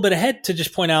skipping a little bit ahead to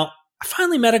just point out, I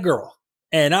finally met a girl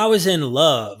and I was in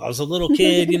love. I was a little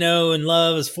kid, in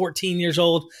love. I was 14 years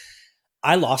old.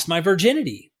 I lost my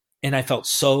virginity and I felt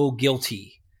so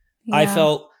guilty. Yeah. I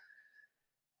felt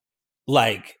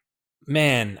like,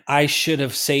 man, I should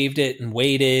have saved it and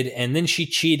waited. And then she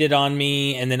cheated on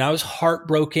me. And then I was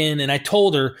heartbroken. And I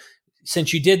told her,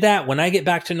 since you did that, when I get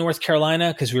back to North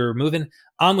Carolina, because we were moving,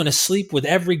 I'm going to sleep with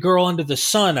every girl under the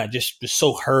sun. I just was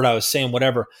so hurt. I was saying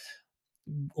whatever.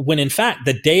 When in fact,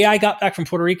 the day I got back from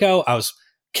Puerto Rico, I was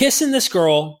kissing this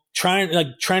girl, trying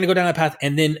to go down that path.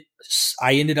 And then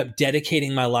I ended up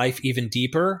dedicating my life even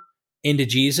deeper into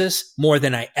Jesus more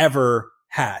than I ever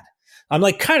had. I'm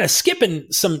like kind of skipping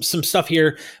some stuff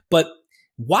here, but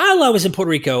while I was in Puerto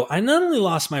Rico, I not only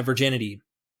lost my virginity,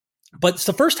 but it's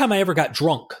the first time I ever got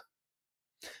drunk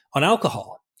on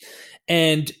alcohol.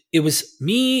 And it was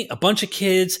me, a bunch of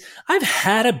kids. I've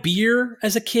had a beer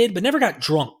as a kid, but never got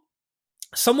drunk.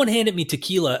 Someone handed me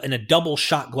tequila in a double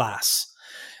shot glass.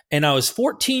 And I was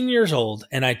 14 years old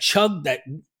and I chugged that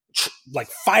like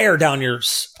fire down your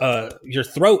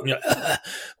throat. And you're like,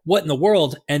 what in the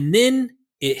world? And then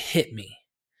it hit me.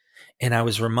 And I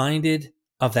was reminded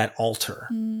of that altar,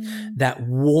 that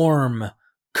warm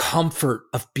comfort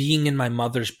of being in my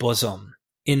mother's bosom,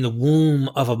 in the womb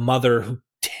of a mother who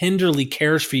tenderly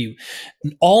cares for you.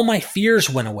 All my fears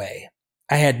went away.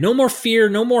 I had no more fear,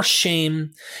 no more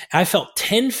shame. I felt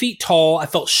 10 feet tall. I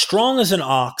felt strong as an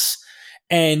ox.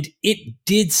 And it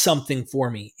did something for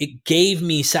me. It gave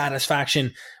me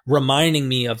satisfaction, reminding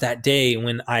me of that day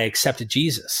when I accepted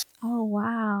Jesus. Oh,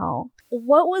 wow.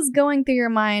 What was going through your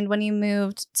mind when you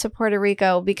moved to Puerto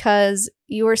Rico? Because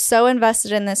you were so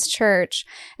invested in this church.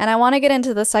 And I want to get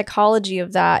into the psychology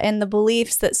of that and the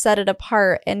beliefs that set it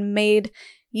apart and made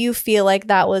you feel like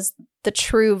that was the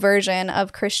true version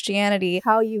of Christianity.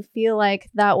 How you feel like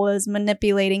that was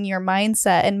manipulating your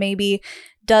mindset, and maybe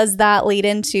does that lead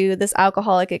into this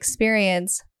alcoholic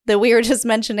experience that we were just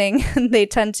mentioning? They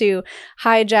tend to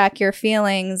hijack your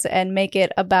feelings and make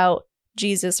it about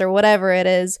Jesus or whatever it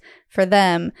is for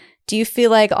them. Do you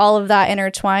feel like all of that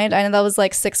intertwined? I know that was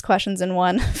like 6 questions in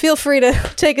one. Feel free to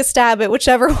take a stab at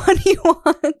whichever one you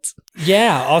want.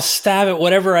 Yeah, I'll stab at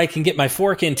whatever I can get my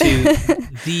fork into.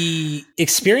 The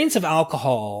experience of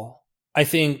alcohol, I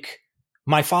think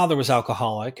my father was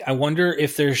alcoholic. I wonder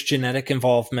if there's genetic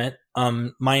involvement.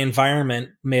 My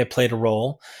environment may have played a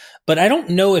role, but I don't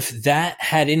know if that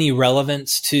had any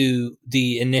relevance to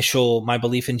my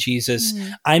belief in Jesus.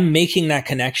 I'm making that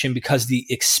connection because the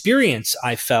experience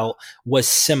I felt was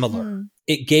similar.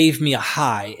 It gave me a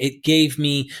high. It gave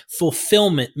me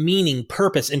fulfillment, meaning,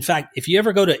 purpose. In fact, if you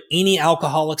ever go to any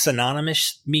Alcoholics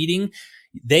Anonymous meeting,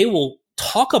 they will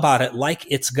talk about it like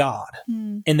it's God,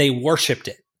 and they worshiped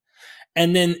it.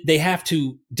 And then they have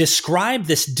to describe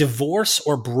this divorce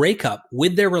or breakup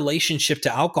with their relationship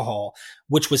to alcohol,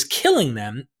 which was killing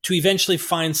them, to eventually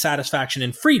find satisfaction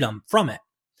and freedom from it.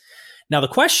 Now, the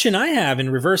question I have in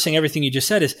reversing everything you just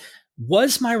said is,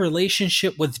 was my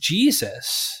relationship with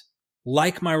Jesus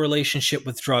like my relationship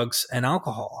with drugs and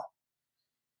alcohol?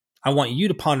 I want you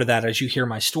to ponder that as you hear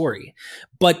my story.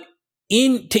 But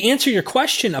to answer your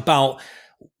question about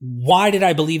why did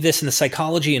I believe this and the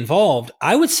psychology involved,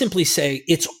 I would simply say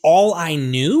it's all I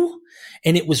knew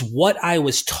and it was what I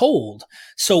was told.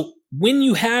 So when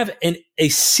you have a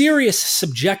serious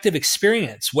subjective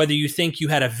experience, whether you think you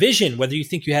had a vision, whether you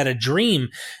think you had a dream,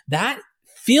 that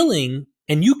feeling,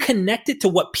 and you connect it to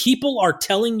what people are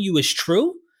telling you is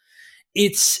true,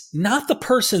 it's not the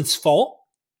person's fault.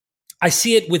 I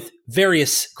see it with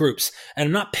various groups, and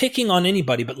I'm not picking on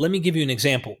anybody, but let me give you an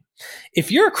example.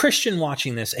 If you're a Christian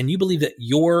watching this and you believe that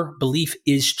your belief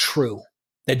is true,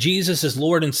 that Jesus is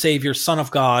Lord and Savior, Son of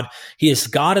God, he is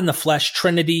God in the flesh,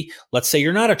 Trinity. Let's say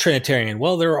you're not a Trinitarian.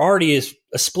 Well, there already is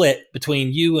a split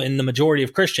between you and the majority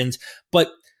of Christians, but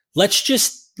let's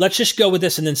just go with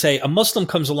this and then say a Muslim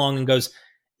comes along and goes,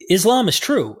 Islam is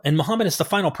true, and Muhammad is the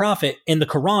final prophet, and the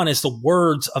Quran is the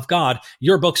words of God.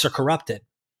 Your books are corrupted.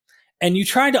 And you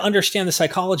try to understand the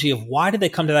psychology of why did they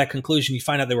come to that conclusion. You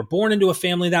find out they were born into a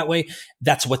family that way.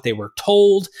 That's what they were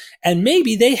told. And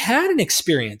maybe they had an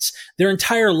experience. Their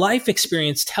entire life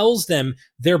experience tells them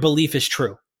their belief is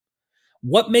true.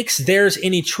 What makes theirs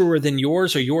any truer than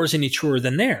yours or yours any truer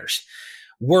than theirs?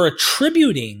 We're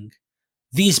attributing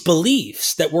these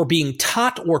beliefs that we're being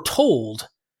taught or told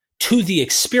to the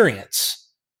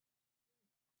experience.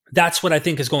 That's what I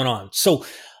think is going on. So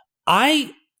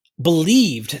I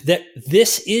believed that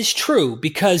this is true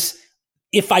because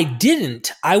if I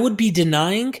didn't, I would be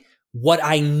denying what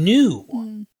I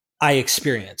knew I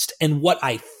experienced and what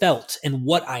I felt and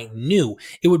what I knew.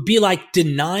 It would be like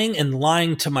denying and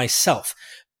lying to myself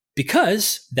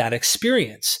because that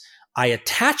experience, I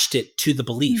attached it to the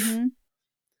belief. Mm-hmm.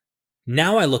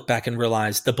 Now I look back and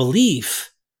realize the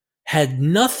belief had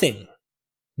nothing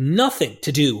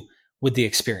to do with the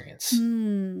experience.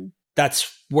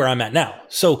 That's where I'm at now.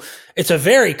 So it's a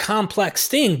very complex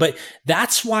thing, but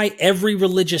that's why every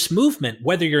religious movement,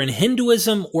 whether you're in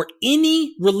Hinduism or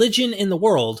any religion in the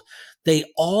world, they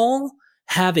all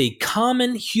have a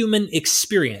common human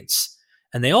experience.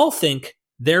 And they all think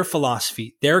their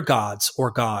philosophy, their gods or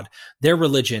God, their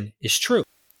religion is true.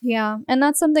 Yeah. And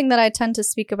that's something that I tend to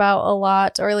speak about a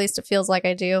lot, or at least it feels like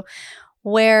I do,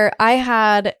 where I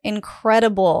had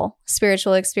incredible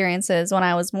spiritual experiences when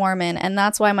I was Mormon. And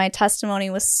that's why my testimony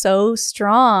was so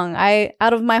strong.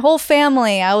 Out of my whole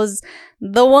family, I was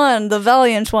the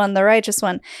valiant one, the righteous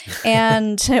one.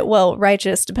 And, well,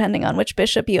 righteous, depending on which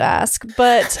bishop you ask.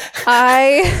 But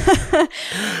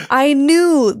I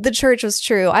knew the church was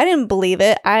true. I didn't believe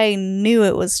it. I knew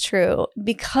it was true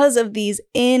because of these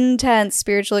intense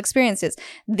spiritual experiences,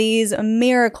 these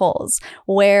miracles,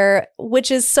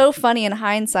 which is so funny in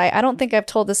hindsight. I don't think I've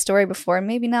told this story before.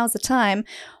 Maybe now's the time,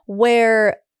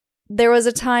 where there was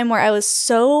a time where I was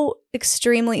so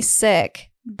extremely sick.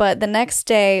 But the next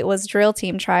day was drill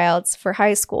team tryouts for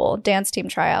high school, dance team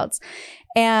tryouts.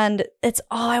 And it's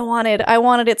all I wanted. I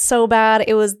wanted it so bad.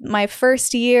 It was my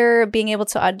first year being able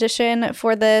to audition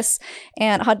for this,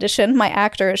 and my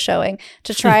actor is showing,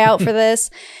 to try out for this.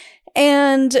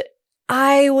 And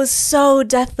I was so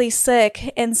deathly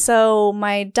sick. And so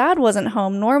my dad wasn't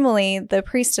home. Normally, the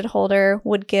priesthood holder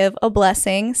would give a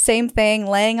blessing. Same thing,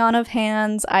 laying on of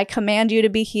hands. I command you to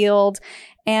be healed.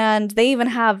 And they even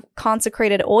have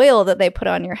consecrated oil that they put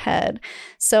on your head.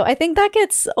 So I think that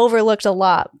gets overlooked a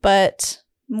lot. But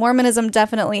Mormonism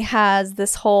definitely has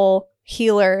this whole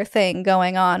healer thing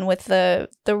going on with the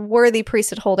worthy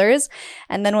priesthood holders.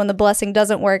 And then when the blessing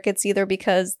doesn't work, it's either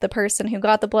because the person who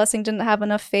got the blessing didn't have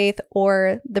enough faith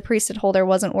or the priesthood holder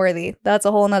wasn't worthy. That's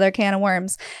a whole nother can of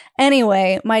worms.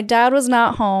 Anyway, my dad was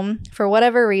not home for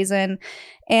whatever reason.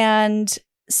 And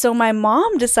so my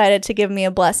mom decided to give me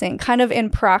a blessing, kind of in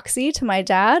proxy to my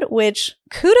dad, which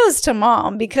kudos to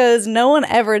mom, because no one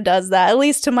ever does that. At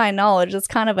least to my knowledge, it's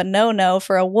kind of a no-no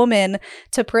for a woman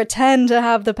to pretend to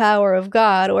have the power of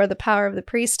God or the power of the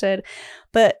priesthood.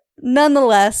 But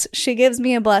nonetheless, she gives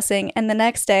me a blessing. And the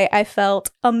next day I felt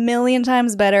a million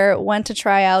times better, went to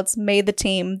tryouts, made the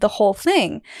team, the whole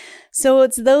thing. So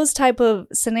it's those type of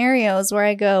scenarios where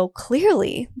I go,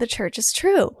 clearly the church is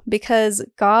true because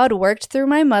God worked through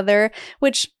my mother,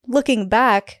 which looking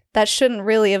back, that shouldn't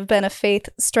really have been a faith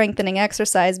strengthening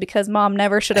exercise because mom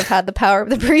never should have had the power of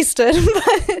the priesthood.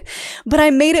 But I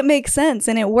made it make sense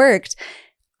and it worked.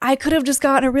 I could have just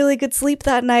gotten a really good sleep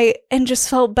that night and just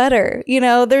felt better. You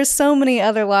know, there's so many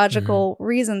other logical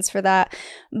reasons for that.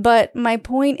 But my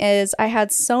point is, I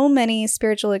had so many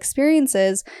spiritual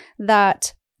experiences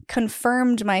that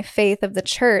confirmed my faith of the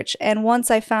church. And once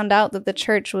I found out that the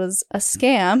church was a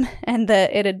scam and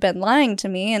that it had been lying to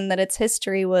me and that its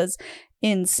history was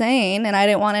insane and I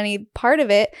didn't want any part of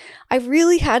it, I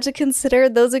really had to consider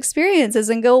those experiences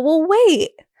and go, well,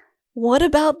 wait, what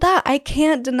about that? I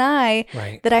can't deny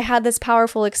that I had this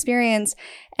powerful experience.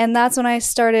 And that's when I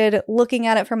started looking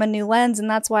at it from a new lens. And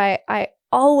that's why I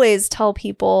always tell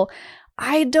people,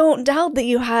 I don't doubt that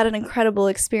you had an incredible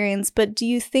experience, but do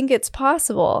you think it's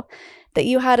possible that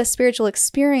you had a spiritual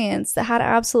experience that had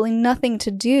absolutely nothing to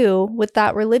do with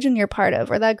that religion you're part of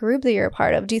or that group that you're a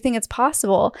part of? Do you think it's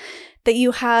possible that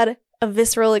you had a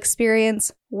visceral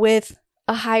experience with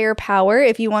a higher power,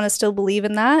 if you want to still believe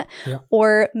in that? Yeah.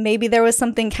 Or maybe there was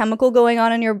something chemical going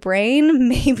on in your brain.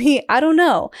 Maybe, I don't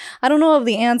know. I don't know of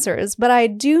the answers, but I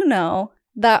do know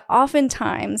that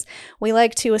oftentimes we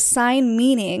like to assign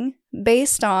meaning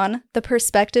based on the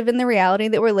perspective and the reality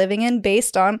that we're living in,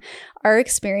 based on our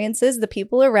experiences, the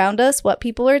people around us, what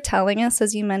people are telling us,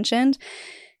 as you mentioned.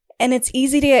 And it's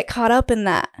easy to get caught up in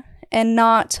that and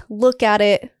not look at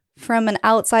it from an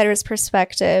outsider's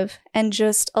perspective and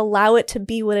just allow it to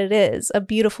be what it is, a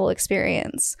beautiful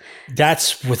experience.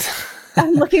 That's what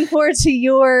I'm looking forward to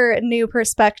your new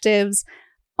perspectives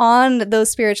on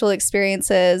those spiritual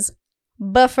experiences.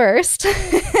 But first,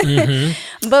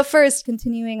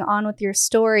 continuing on with your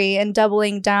story and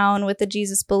doubling down with the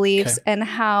Jesus beliefs and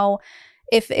how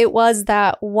if it was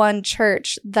that one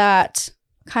church that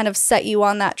kind of set you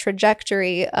on that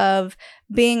trajectory of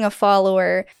being a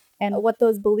follower and what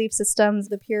those belief systems,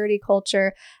 the purity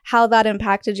culture, how that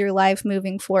impacted your life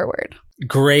moving forward.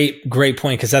 Great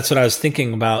point. Because that's what I was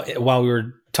thinking about while we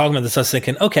were talking about this. I was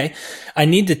thinking, okay, I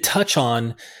need to touch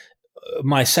on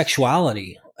my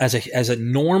sexuality as a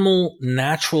normal,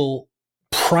 natural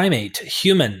primate,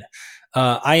 human.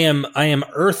 I am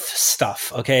earth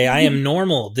stuff. Okay. I am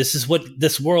normal. This is what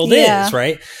this world is,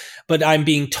 right? But I'm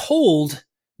being told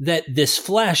that this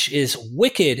flesh is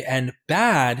wicked and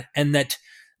bad and that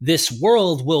this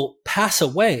world will pass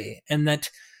away and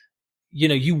that,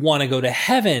 you want to go to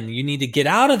heaven. You need to get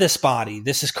out of this body.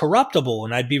 This is corruptible.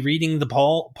 And I'd be reading the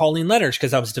Pauline letters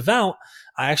because I was devout.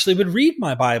 I actually would read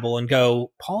my Bible and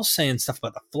go, Paul's saying stuff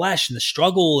about the flesh and the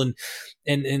struggle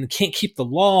and can't keep the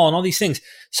law and all these things.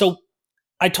 So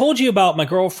I told you about my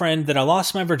girlfriend that I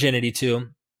lost my virginity to.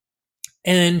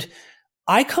 And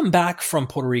I come back from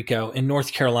Puerto Rico in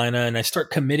North Carolina and I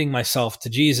start committing myself to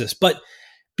Jesus. But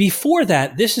before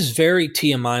that, this is very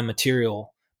TMI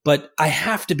material, but I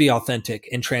have to be authentic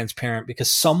and transparent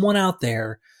because someone out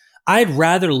there, I'd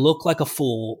rather look like a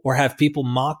fool or have people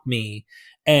mock me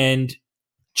and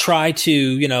try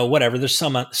to, whatever. There's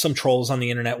some trolls on the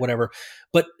internet, whatever,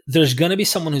 but there's going to be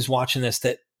someone who's watching this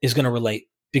that is going to relate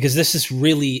because this is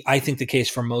really, I think, the case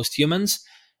for most humans.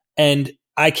 And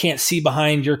I can't see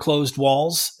behind your closed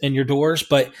walls and your doors,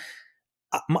 but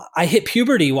I hit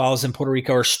puberty while I was in Puerto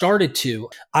Rico, or started to.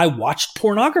 I watched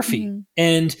pornography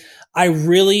and I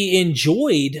really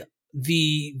enjoyed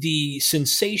the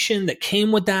sensation that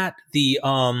came with that. The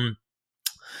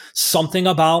something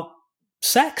about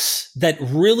sex that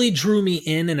really drew me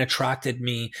in and attracted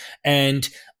me. And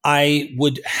I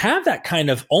would have that kind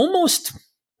of almost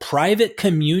private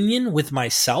communion with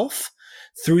myself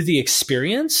through the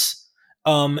experience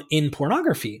in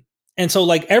pornography. And so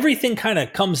like everything kind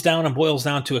of comes down and boils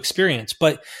down to experience,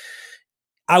 but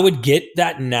I would get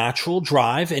that natural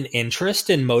drive and interest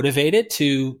and motivated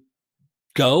to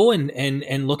go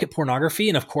and look at pornography.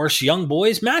 And of course, young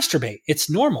boys masturbate. It's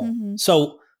normal.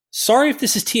 So sorry if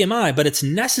this is TMI, but it's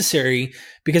necessary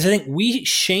because I think we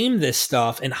shame this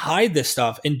stuff and hide this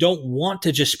stuff and don't want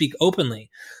to just speak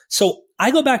openly. So I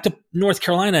go back to North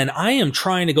Carolina and I am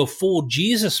trying to go full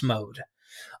Jesus mode.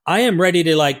 I am ready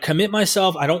to commit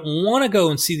myself. I don't want to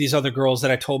go and see these other girls that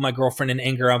I told my girlfriend in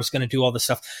anger I was going to do all this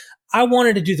stuff. I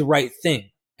wanted to do the right thing.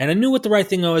 And I knew what the right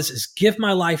thing was, is give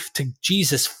my life to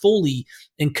Jesus fully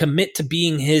and commit to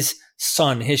being his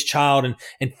son, his child,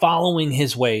 and following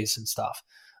his ways and stuff.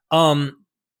 And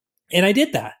I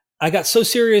did that. I got so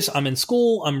serious. I'm in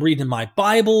school. I'm reading my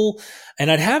Bible.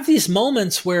 And I'd have these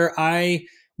moments where I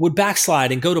would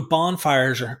backslide and go to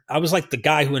bonfires. Or I was like the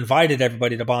guy who invited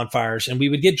everybody to bonfires, and we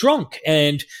would get drunk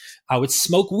and I would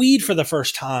smoke weed for the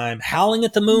first time, howling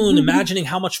at the moon, imagining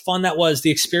how much fun that was,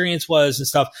 the experience was and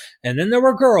stuff. And then there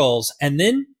were girls and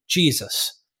then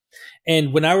Jesus.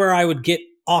 And whenever I would get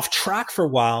off track for a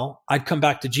while, I'd come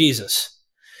back to Jesus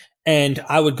and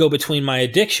I would go between my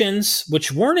addictions,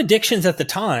 which weren't addictions at the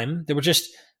time. They were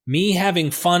just me having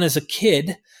fun as a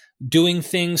kid, doing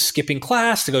things, skipping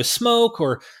class to go smoke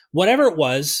or whatever it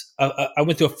was. I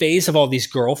went through a phase of all these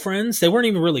girlfriends. They weren't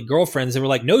even really girlfriends. They were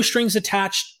like no strings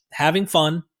attached, having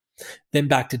fun. then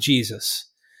back to Jesus.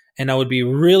 And I would be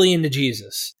really into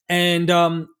Jesus. And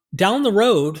down the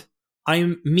road,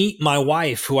 I meet my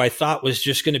wife, who I thought was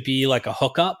just going to be like a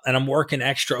hookup, and I'm working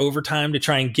extra overtime to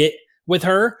try and get with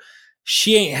her.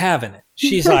 She ain't having it.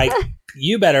 She's like,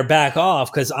 you better back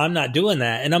off because I'm not doing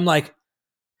that. And I'm like,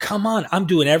 come on, I'm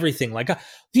doing everything. Like,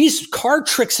 these card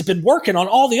tricks have been working on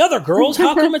all the other girls.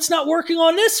 How come it's not working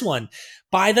on this one?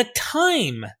 By the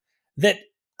time that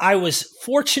I was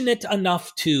fortunate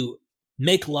enough to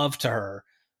make love to her,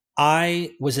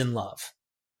 I was in love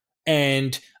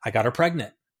and I got her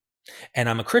pregnant, and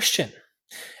I'm a Christian.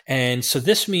 And so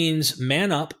this means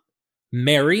man up,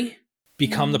 marry,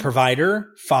 become the provider,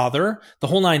 father, the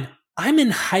whole nine. I'm in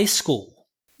high school.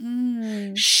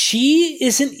 She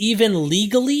isn't even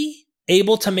legally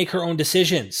able to make her own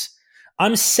decisions.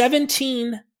 I'm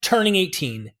 17, turning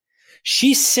 18.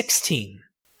 She's 16.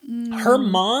 Her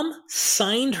mom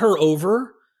signed her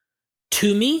over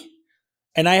to me,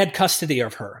 and I had custody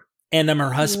of her, and I'm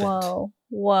her husband.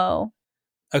 Whoa.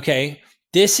 Okay.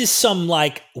 This is some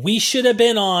like, we should have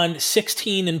been on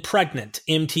 16 and Pregnant,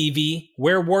 MTV.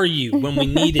 Where were you when we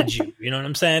needed you? You know what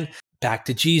I'm saying? Back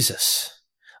to Jesus.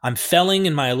 I'm failing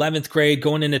in my 11th grade,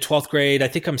 going into 12th grade. I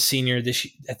think I'm senior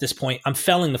at this point. I'm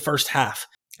failing the first half.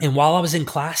 And while I was in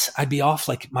class, I'd be off,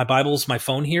 like my Bible's my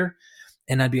phone here.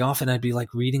 And I'd be off and I'd be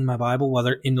like reading my Bible while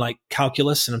they're in like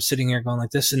calculus. And I'm sitting here going like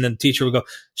this. And then the teacher would go,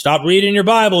 stop reading your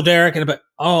Bible, Derek. And I'd be,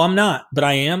 oh, I'm not, but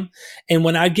I am. And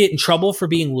when I'd get in trouble for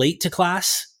being late to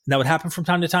class, and that would happen from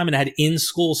time to time, and I had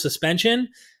in-school suspension,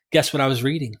 guess what I was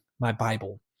reading? My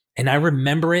Bible. And I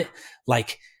remember it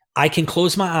like I can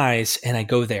close my eyes and I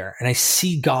go there and I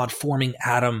see God forming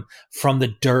Adam from the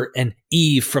dirt and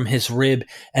Eve from his rib.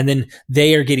 And then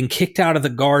they are getting kicked out of the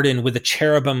garden with a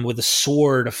cherubim with a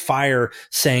sword of fire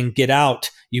saying, get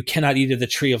out. You cannot eat of the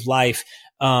tree of life.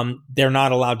 They're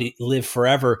not allowed to live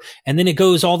forever. And then it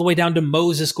goes all the way down to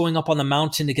Moses going up on the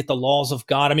mountain to get the laws of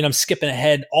God. I mean, I'm skipping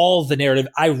ahead all the narrative.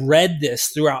 I read this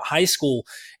throughout high school,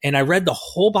 and I read the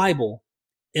whole Bible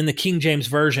in the King James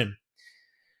Version.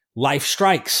 Life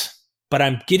strikes, but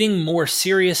I'm getting more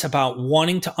serious about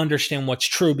wanting to understand what's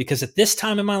true, because at this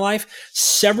time in my life,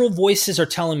 several voices are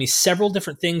telling me several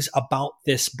different things about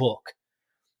this book.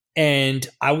 And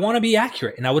I want to be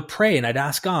accurate. And I would pray and I'd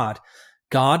ask God,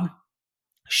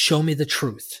 show me the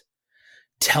truth.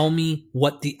 Tell me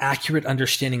what the accurate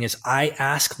understanding is. I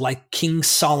ask like King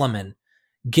Solomon,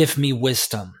 give me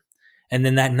wisdom. And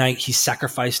then that night he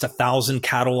sacrificed 1,000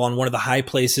 cattle on one of the high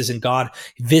places, and God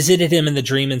visited him in the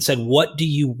dream and said, what do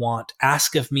you want?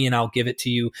 Ask of me and I'll give it to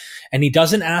you. And he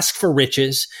doesn't ask for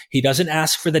riches. He doesn't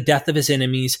ask for the death of his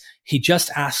enemies. He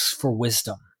just asks for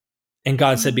wisdom. And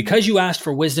God said, because you asked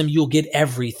for wisdom, you'll get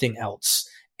everything else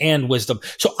and wisdom.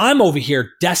 So I'm over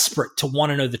here desperate to want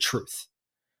to know the truth.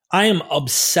 I am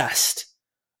obsessed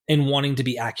in wanting to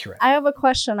be accurate. I have a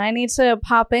question. I need to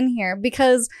pop in here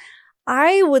because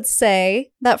I would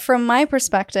say that from my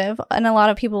perspective, and a lot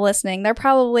of people listening, they're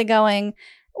probably going,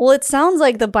 well, it sounds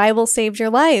like the Bible saved your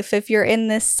life if you're in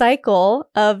this cycle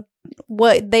of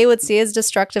what they would see as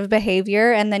destructive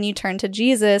behavior, and then you turn to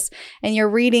Jesus and you're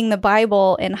reading the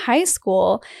Bible in high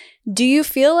school. Do you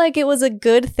feel like it was a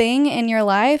good thing in your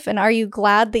life? And are you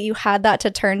glad that you had that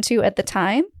to turn to at the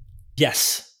time?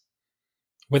 Yes.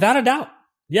 Without a doubt.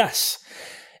 Yes.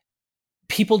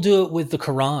 People do it with the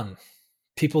Quran.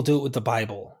 People do it with the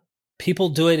Bible. People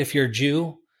do it, if you're a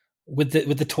Jew, with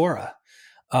the Torah.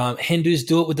 Hindus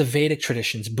do it with the Vedic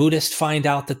traditions. Buddhists find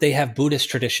out that they have Buddhist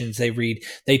traditions they read,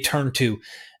 they turn to.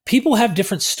 People have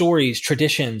different stories,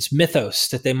 traditions, mythos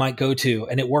that they might go to,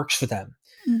 and it works for them.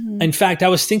 Mm-hmm. In fact, I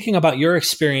was thinking about your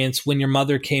experience when your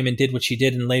mother came and did what she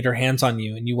did and laid her hands on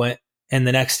you, and you went, and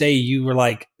the next day you were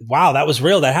like, wow, that was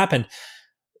real. That happened.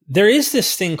 There is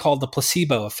this thing called the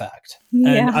placebo effect.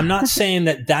 Yeah. And I'm not saying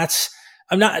that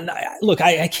look,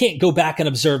 I can't go back and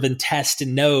observe and test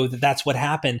and know that that's what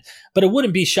happened, but it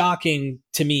wouldn't be shocking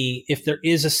to me if there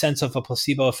is a sense of a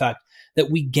placebo effect that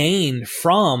we gain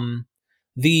from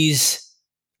these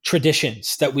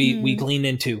traditions that we glean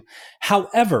into.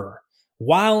 However,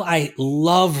 while I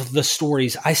love the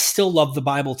stories, I still love the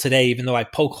Bible today, even though I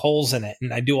poke holes in it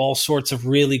and I do all sorts of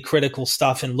really critical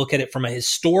stuff and look at it from a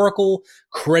historical,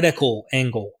 critical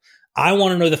angle. I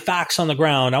want to know the facts on the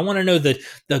ground. I want to know the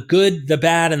good, the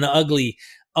bad, and the ugly.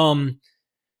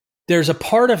 There's a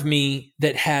part of me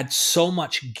that had so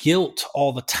much guilt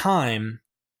all the time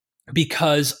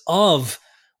because of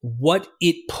what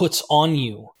it puts on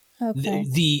you. Okay.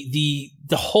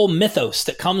 The whole mythos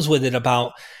that comes with it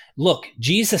about, look,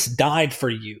 Jesus died for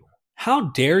you. how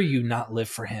dare you not live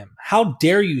for him? How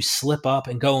dare you slip up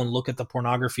and go and look at the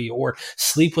pornography or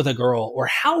sleep with a girl? Or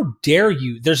how dare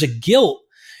you? There's a guilt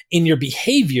in your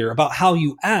behavior about how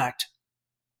you act.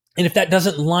 And if that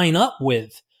doesn't line up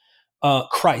with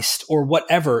Christ or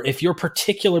whatever, if your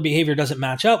particular behavior doesn't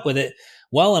match up with it,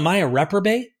 well, am I a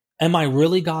reprobate? Am I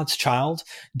really God's child?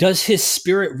 Does his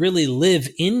spirit really live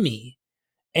in me?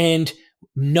 And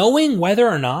knowing whether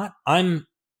or not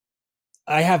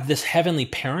I have this heavenly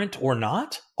parent or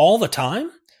not all the time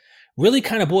really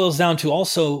kind of boils down to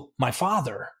also my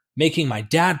father making my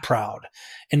dad proud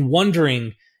and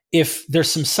wondering if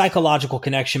there's some psychological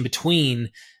connection between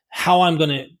how I'm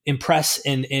going to impress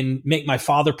and make my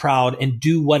father proud and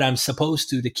do what I'm supposed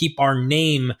to keep our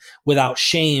name without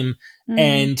shame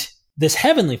and this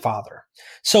heavenly father.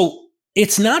 So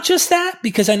it's not just that,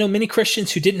 because I know many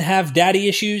Christians who didn't have daddy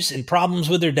issues and problems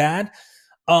with their dad.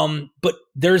 But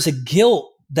there's a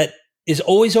guilt that is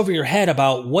always over your head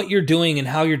about what you're doing and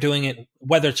how you're doing it,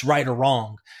 whether it's right or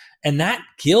wrong. And that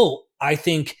guilt, I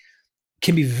think,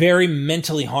 can be very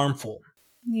mentally harmful.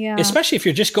 Yeah. Especially if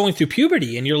you're just going through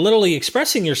puberty and you're literally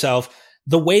expressing yourself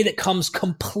the way that comes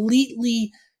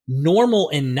completely normal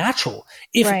and natural.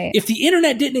 If the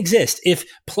internet didn't exist, if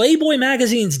Playboy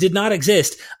magazines did not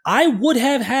exist, I would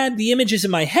have had the images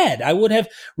in my head. I would have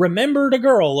remembered a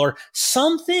girl or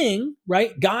something,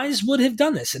 right? Guys would have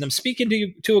done this. And I'm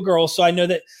speaking to a girl, so I know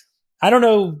that, I don't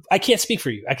know, I can't speak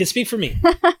for you. I can speak for me.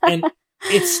 And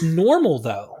it's normal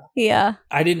though. Yeah.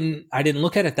 I didn't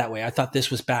look at it that way. I thought this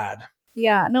was bad.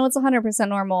 Yeah, no, it's 100%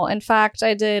 normal. In fact,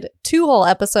 I did 2 whole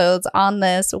episodes on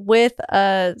this with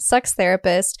a sex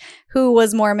therapist who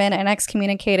was Mormon and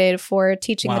excommunicated for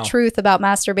teaching the truth about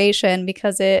masturbation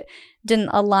because it didn't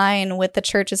align with the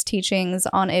church's teachings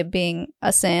on it being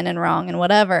a sin and wrong and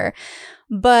whatever.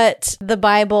 But the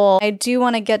Bible, I do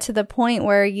want to get to the point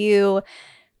where you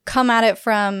come at it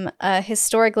from a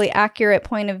historically accurate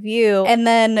point of view and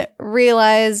then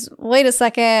realize, wait a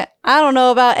second, I don't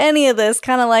know about any of this,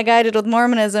 kind of like I did with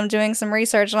Mormonism, doing some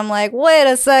research. And I'm like, wait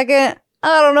a second,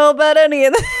 I don't know about any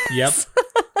of this. Yep.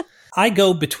 I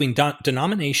go between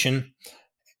denomination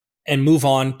and move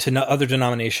on to other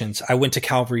denominations. I went to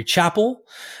Calvary Chapel.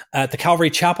 At the Calvary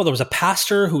Chapel, there was a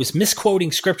pastor who was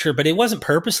misquoting scripture, but he wasn't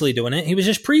purposely doing it. He was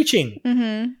just preaching.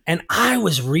 Mm-hmm. And I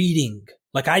was reading.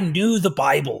 Like, I knew the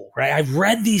Bible, right? I've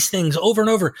read these things over and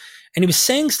over. And he was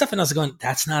saying stuff and I was going,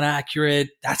 that's not accurate.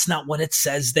 That's not what it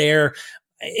says there.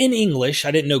 In English,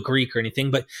 I didn't know Greek or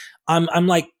anything, but I'm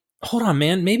like, hold on,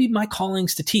 man. Maybe my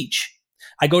calling's to teach.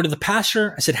 I go to the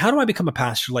pastor. I said, how do I become a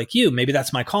pastor like you? Maybe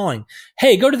that's my calling.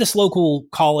 Hey, go to this local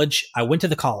college. I went to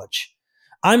the college.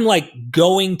 I'm like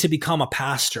going to become a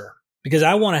pastor because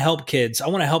I want to help kids. I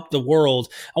want to help the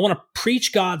world. I want to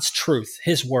preach God's truth,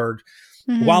 his word.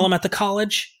 Mm-hmm. While I'm at the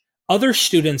college, other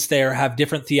students there have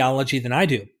different theology than I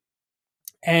do.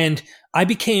 And I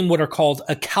became what are called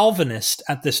a Calvinist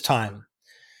at this time.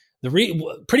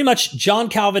 Pretty much John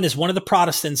Calvin is one of the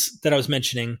Protestants that I was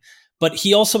mentioning, but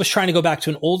he also was trying to go back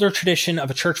to an older tradition of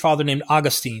a church father named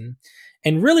Augustine.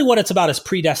 And really what it's about is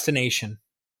predestination.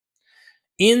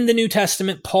 In the New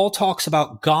Testament, Paul talks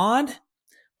about God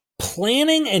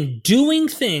planning and doing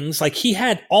things like he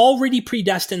had already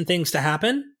predestined things to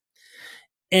happen.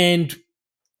 And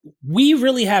we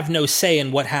really have no say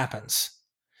in what happens.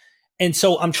 And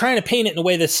so I'm trying to paint it in a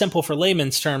way that's simple for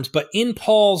layman's terms, but in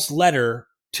Paul's letter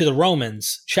to the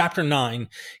Romans, chapter 9,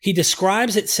 he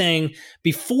describes it saying,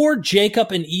 before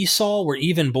Jacob and Esau were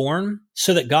even born,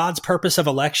 so that God's purpose of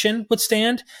election would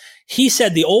stand, he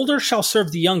said, the older shall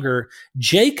serve the younger.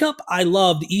 Jacob I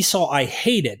loved, Esau I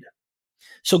hated.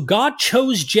 So God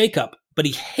chose Jacob, but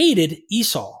he hated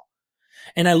Esau.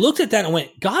 And I looked at that and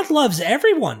went, God loves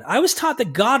everyone. I was taught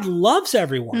that God loves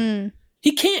everyone.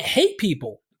 He can't hate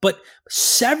people. But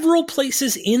several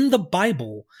places in the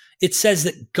Bible, it says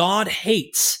that God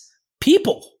hates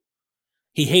people.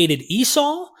 He hated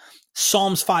Esau.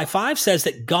 Psalms 5:5 says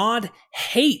that God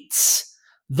hates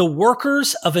the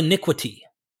workers of iniquity.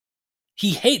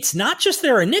 He hates not just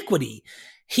their iniquity,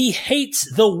 he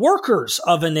hates the workers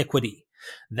of iniquity.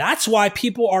 That's why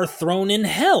people are thrown in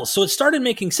hell. So it started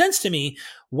making sense to me.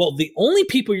 Well, the only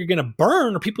people you're going to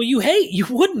burn are people you hate. You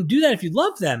wouldn't do that if you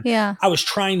loved them. Yeah. I was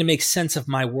trying to make sense of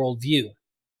my worldview.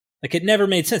 Like, it never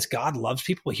made sense. God loves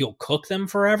people. He'll cook them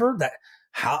forever.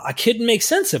 I couldn't make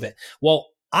sense of it. Well,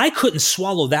 I couldn't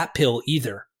swallow that pill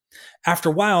either. After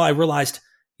a while, I realized,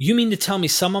 you mean to tell me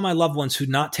some of my loved ones who've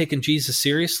not taken Jesus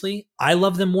seriously, I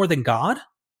love them more than God?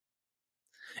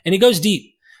 And he goes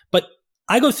deep. But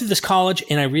I go through this college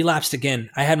and I relapsed again.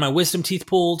 I had my wisdom teeth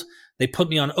pulled. They put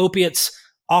me on opiates.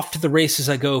 Off to the races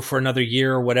I go for another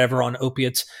year or whatever on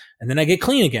opiates. And then I get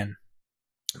clean again.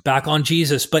 back on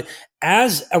Jesus. But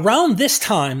as around this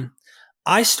time,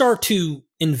 I start to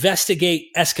investigate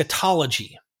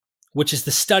eschatology, which is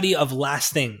the study of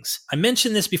last things. I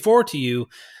mentioned this before to you,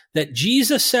 that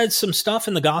Jesus said some stuff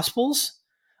in the Gospels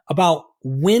about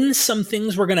when some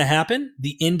things were going to happen,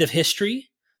 the end of history,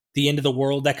 the end of the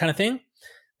world, that kind of thing,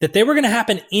 that they were going to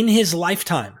happen in his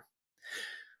lifetime.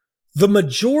 The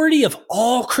majority of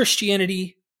all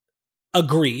Christianity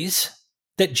agrees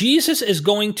that Jesus is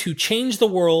going to change the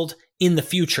world in the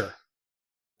future.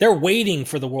 They're waiting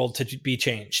for the world to be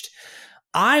changed.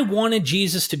 I wanted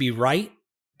Jesus to be right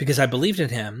because I believed in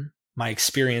him. My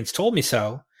experience told me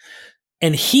so.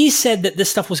 And he said that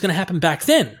this stuff was going to happen back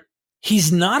then.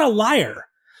 He's not a liar.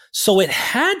 So it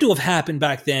had to have happened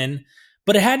back then,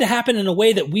 but it had to happen in a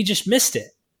way that we just missed it.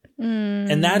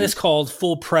 And that is called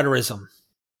full preterism.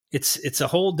 It's a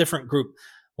whole different group.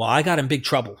 Well, I got in big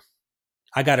trouble.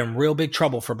 I got in real big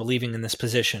trouble for believing in this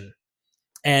position.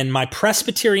 And my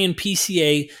Presbyterian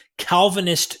PCA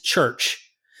Calvinist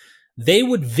church, they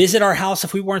would visit our house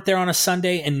if we weren't there on a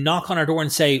Sunday and knock on our door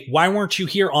and say, why weren't you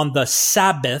here on the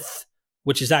Sabbath,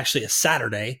 which is actually a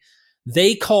Saturday?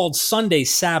 They called Sunday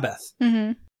Sabbath.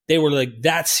 Mm-hmm. They were like,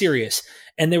 that's serious.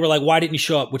 And they were like, why didn't you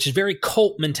show up? Which is very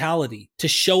cult mentality, to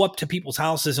show up to people's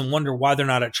houses and wonder why they're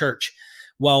not at church.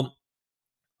 Well,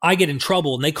 I get in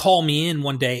trouble and they call me in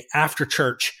one day after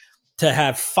church to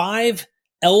have 5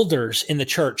 elders in the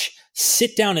church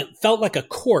sit down. It felt like a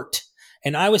court.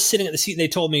 And I was sitting at the seat and they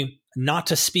told me not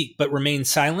to speak, but remain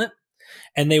silent.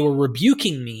 And they were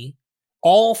rebuking me,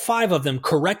 all 5 of them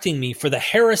correcting me for the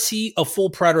heresy of full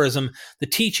preterism, the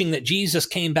teaching that Jesus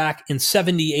came back in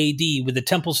 70 AD with the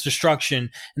temple's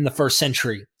destruction in the 1st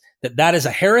century. That is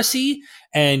a heresy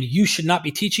and you should not be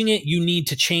teaching it. You need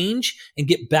to change and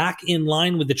get back in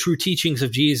line with the true teachings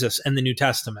of Jesus and the New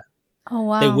Testament. Oh,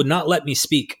 wow. They would not let me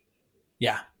speak.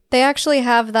 Yeah. They actually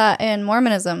have that in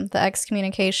Mormonism, the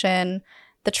excommunication,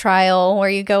 the trial,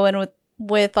 where you go in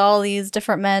with all these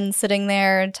different men sitting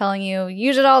there and telling you,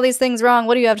 you did all these things wrong.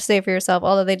 What do you have to say for yourself?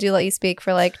 Although they do let you speak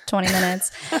for like 20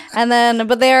 minutes.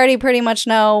 But they already pretty much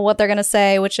know what they're going to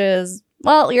say, which is,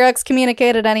 well, you're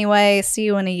excommunicated anyway. See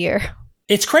you in a year.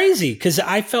 It's crazy because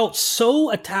I felt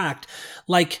so attacked,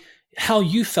 like how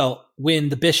you felt when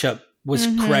the bishop was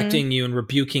correcting you and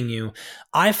rebuking you.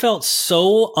 I felt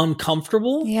so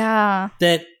uncomfortable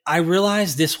that I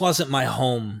realized this wasn't my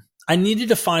home. I needed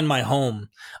to find my home.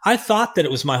 I thought that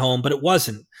it was my home, but it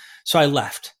wasn't. So I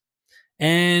left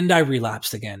and I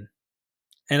relapsed again.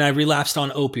 And I relapsed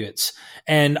on opiates.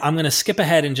 And I'm going to skip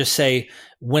ahead and just say,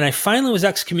 when I finally was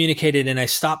excommunicated and I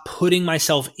stopped putting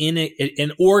myself in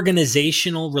an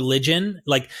organizational religion,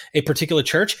 like a particular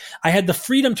church, I had the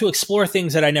freedom to explore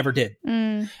things that I never did.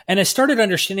 And I started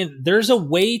understanding that there's a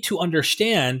way to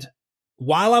understand,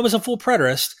 while I was a full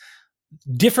preterist,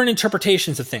 different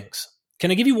interpretations of things. Can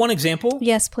I give you one example?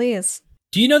 Yes, please.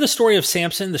 Do you know the story of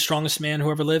Samson, the strongest man who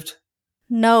ever lived?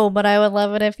 No, but I would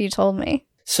love it if you told me.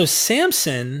 So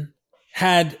Samson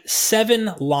had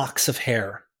 7 locks of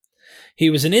hair. He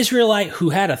was an Israelite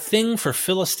who had a thing for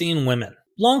Philistine women.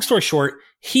 Long story short,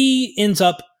 he ends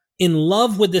up in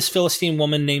love with this Philistine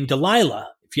woman named Delilah.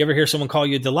 If you ever hear someone call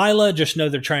you Delilah, just know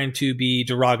they're trying to be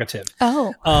derogative.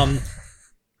 Oh.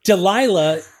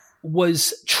 Delilah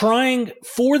was trying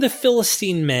for the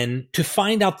Philistine men to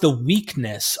find out the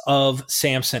weakness of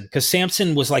Samson, because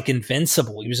Samson was like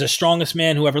invincible. He was the strongest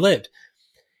man who ever lived.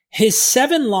 His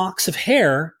 7 locks of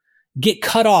hair get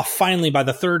cut off finally by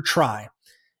the 3rd try.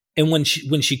 And when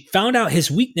she found out his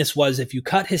weakness was, if you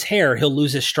cut his hair, he'll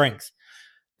lose his strength.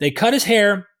 They cut his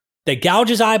hair. They gouge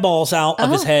his eyeballs out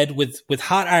of his head with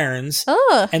hot irons.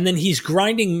 And then he's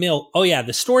grinding milk. Oh yeah,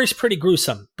 the story's pretty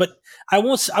gruesome, but I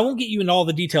won't get you into all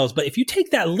the details. But if you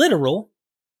take that literal,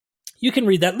 you can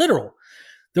read that literal.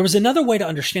 There was another way to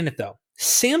understand it though.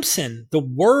 Samson, the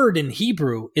word in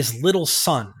Hebrew is little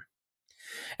son.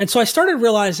 And so I started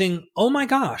realizing, oh my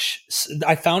gosh,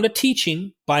 I found a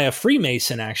teaching by a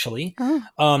Freemason actually,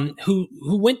 who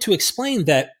went to explain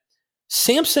that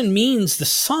Samson means the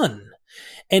sun.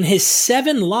 And his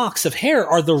 7 locks of hair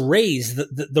are the rays,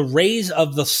 the rays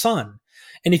of the sun.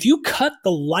 And if you cut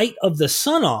the light of the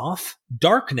sun off,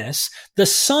 darkness, the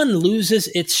sun loses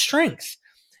its strength.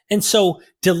 And so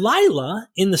Delilah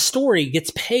in the story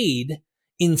gets paid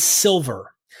in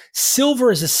silver.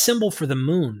 Silver is a symbol for the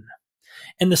moon.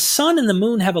 And the sun and the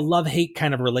moon have a love-hate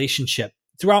kind of relationship.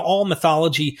 Throughout all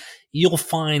mythology, you'll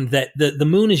find that the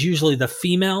moon is usually the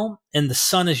female and the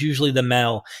sun is usually the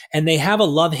male, and they have a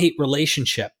love-hate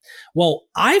relationship. Well,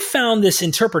 I found this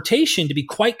interpretation to be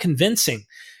quite convincing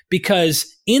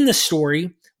because in the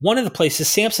story, one of the places,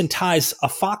 Samson ties a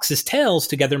fox's tails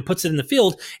together and puts it in the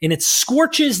field, and it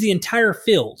scorches the entire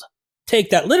field. Take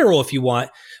that literal if you want,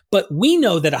 but we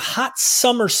know that a hot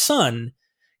summer sun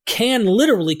can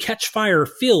literally catch fire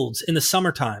fields in the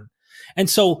summertime. And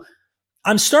so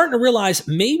I'm starting to realize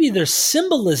maybe there's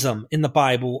symbolism in the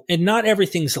Bible and not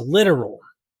everything's literal.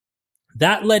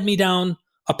 That led me down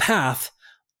a path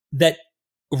that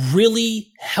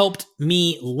really helped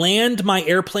me land my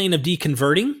airplane of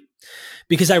deconverting,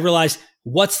 because I realized,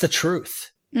 what's the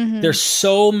truth? Mm-hmm. There's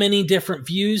so many different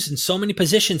views and so many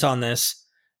positions on this.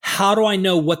 How do I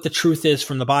know what the truth is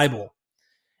from the Bible?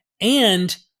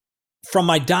 And from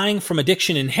my dying from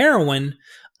addiction and heroin,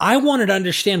 I wanted to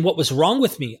understand what was wrong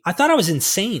with me. I thought I was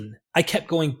insane. I kept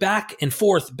going back and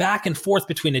forth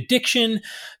between addiction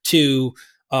to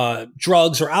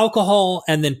drugs or alcohol,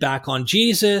 and then back on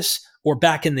Jesus, or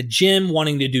back in the gym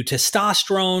wanting to do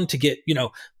testosterone to get,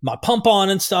 my pump on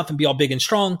and stuff and be all big and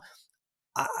strong.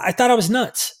 I thought I was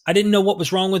nuts. I didn't know what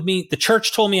was wrong with me. The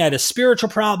church told me I had a spiritual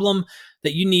problem,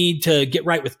 that you need to get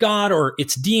right with God, or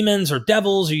it's demons or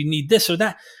devils, or you need this or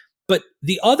that. But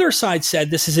the other side said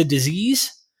this is a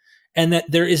disease and that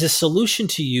there is a solution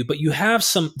to you, but you have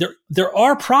there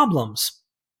are problems.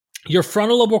 Your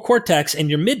frontal lobar cortex and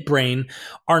your midbrain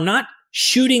are not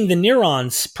shooting the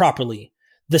neurons properly.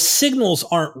 The signals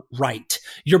aren't right.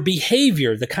 Your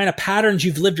behavior, the kind of patterns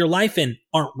you've lived your life in,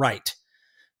 aren't right.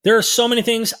 There are so many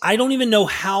things. I don't even know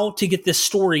how to get this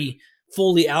story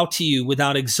fully out to you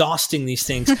without exhausting these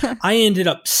things. I ended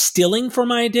up stealing for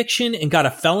my addiction and got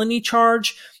a felony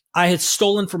charge. I had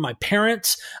stolen from my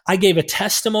parents. I gave a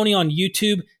testimony on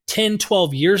YouTube 10,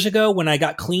 12 years ago when I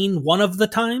got clean one of the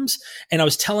times. And I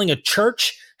was telling a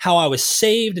church how I was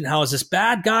saved and how I was this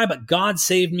bad guy, but God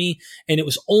saved me. And it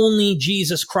was only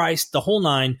Jesus Christ, the whole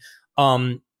nine,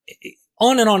 on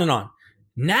and on and on.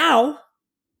 Now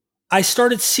I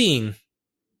started seeing,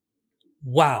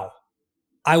 wow,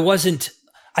 I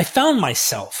found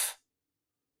myself.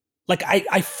 Like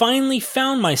I finally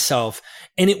found myself,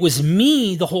 and it was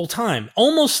me the whole time.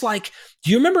 Almost like,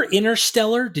 do you remember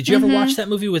Interstellar? Did you ever watch that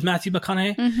movie with Matthew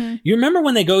McConaughey? Mm-hmm. You remember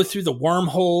when they go through the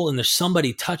wormhole and there's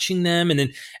somebody touching them,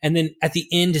 and then at the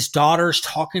end his daughter's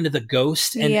talking to the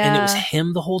ghost, and it was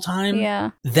him the whole time?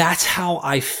 Yeah. That's how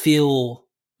I feel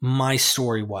my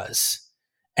story was.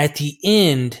 At the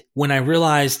end, when I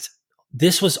realized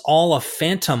this was all a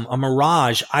phantom, a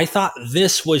mirage, I thought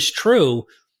this was true.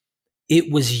 It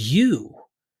was you,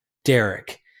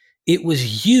 Derek. It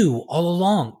was you all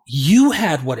along. You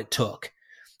had what it took.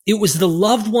 It was the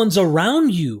loved ones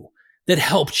around you that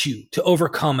helped you to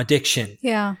overcome addiction.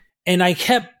 Yeah. And I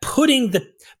kept putting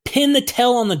pin the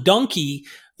tail on the donkey,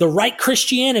 the right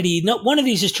Christianity. No, one of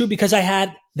these is true because I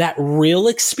had that real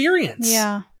experience.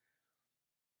 Yeah.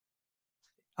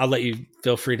 I'll let you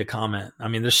feel free to comment. I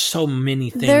mean, there's so many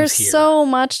things There's here. so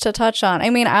much to touch on. I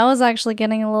mean, I was actually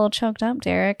getting a little choked up,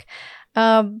 Derek,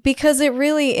 because it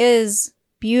really is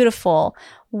beautiful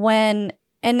and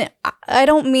I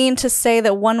don't mean to say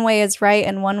that one way is right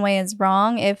and one way is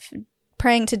wrong. If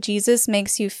praying to Jesus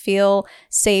makes you feel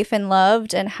safe and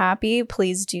loved and happy,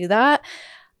 please do that.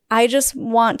 I just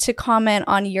want to comment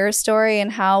on your story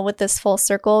and how with this full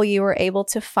circle, you were able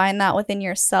to find that within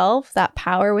yourself, that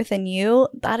power within you.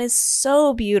 That is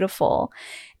so beautiful.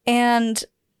 And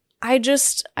I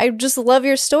just love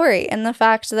your story and the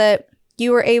fact that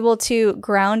you were able to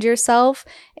ground yourself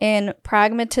in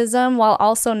pragmatism while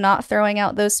also not throwing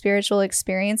out those spiritual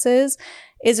experiences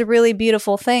is a really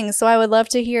beautiful thing. So I would love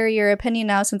to hear your opinion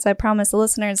now, since I promised the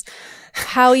listeners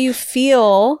how you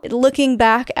feel looking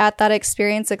back at that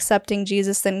experience, accepting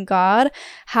Jesus and God,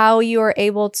 how you are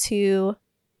able to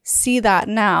see that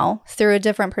now through a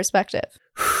different perspective.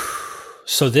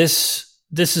 So this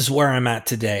is where I'm at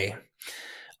today.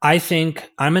 I think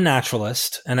I'm a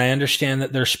naturalist, and I understand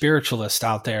that there's spiritualists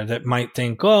out there that might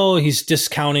think, oh, he's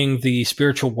discounting the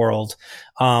spiritual world.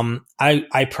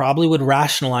 I probably would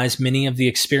rationalize many of the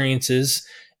experiences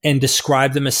and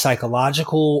describe them as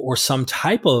psychological or some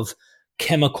type of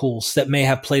chemicals that may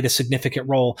have played a significant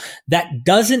role. That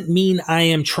doesn't mean I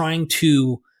am trying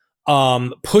to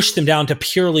push them down to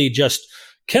purely just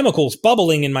chemicals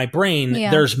bubbling in my brain. Yeah.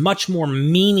 There's much more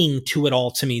meaning to it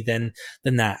all to me than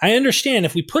that. I understand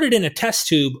if we put it in a test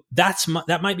tube, that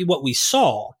might be what we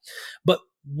saw. But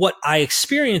what I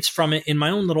experienced from it in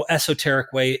my own little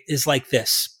esoteric way is like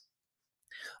this.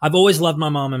 I've always loved my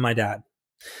mom and my dad.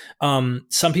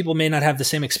 Some people may not have the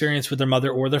same experience with their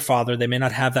mother or their father. They may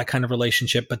not have that kind of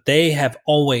relationship, but they have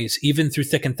always, even through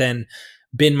thick and thin,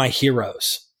 been my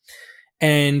heroes.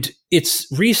 And it's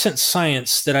recent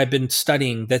science that I've been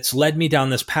studying that's led me down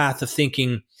this path of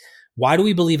thinking, Why do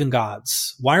we believe in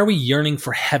gods? Why are we yearning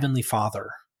for Heavenly Father?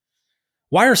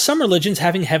 Why are some religions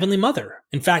having Heavenly Mother?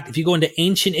 In fact, if you go into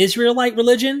ancient Israelite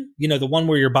religion, the one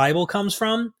where your Bible comes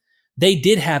from, they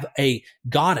did have a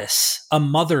goddess, a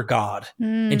mother god,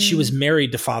 and she was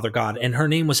married to Father God, and her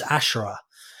name was Asherah.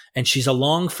 And she's a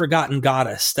long forgotten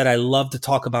goddess that I love to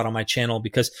talk about on my channel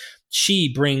because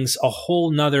she brings a whole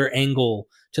nother angle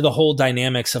to the whole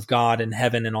dynamics of God and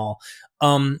heaven and all.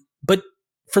 But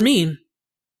for me,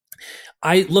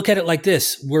 I look at it like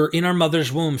this. We're in our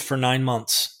mother's womb for 9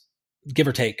 months, give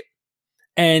or take.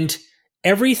 And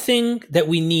everything that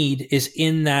we need is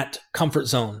in that comfort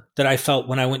zone that I felt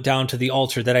when I went down to the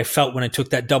altar, that I felt when I took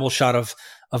that double shot of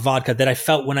vodka, that I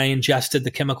felt when I ingested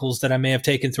the chemicals that I may have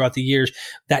taken throughout the years,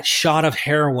 that shot of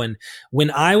heroin.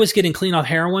 When I was getting clean off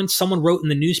heroin, someone wrote in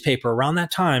the newspaper around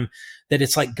that time that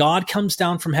it's like God comes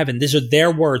down from heaven. These are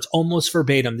their words, almost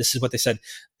verbatim. This is what they said.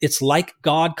 It's like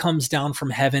God comes down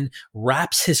from heaven,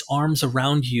 wraps his arms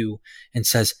around you and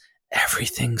says,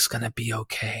 everything's going to be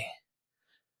okay.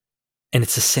 And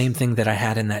it's the same thing that I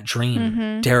had in that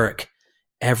dream. Derek,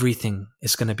 everything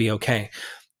is going to be okay.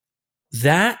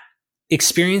 That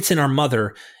experience in our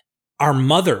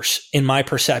mothers, in my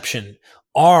perception,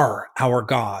 are our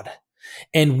God.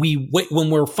 And when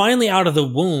we're finally out of the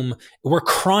womb, we're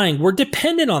crying. We're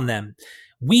dependent on them.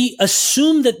 We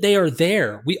assume that they are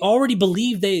there. We already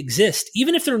believe they exist.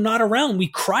 Even if they're not around, we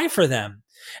cry for them.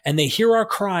 And they hear our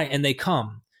cry and they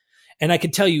come. And I can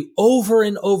tell you over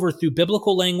and over through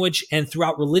biblical language and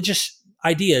throughout religious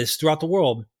ideas throughout the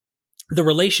world, the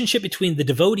relationship between the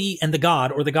devotee and the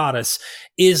god or the goddess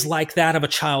is like that of a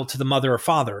child to the mother or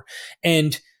father.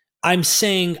 And I'm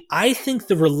saying, I think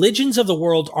the religions of the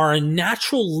world are a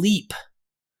natural leap.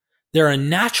 They're a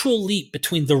natural leap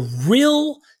between the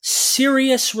real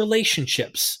serious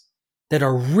relationships that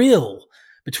are real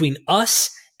between us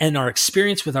and our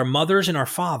experience with our mothers and our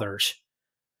fathers.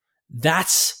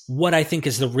 That's what I think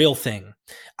is the real thing.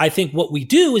 I think what we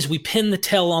do is we pin the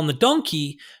tail on the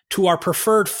donkey to our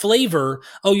preferred flavor.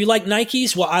 Oh, you like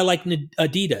Nikes? Well, I like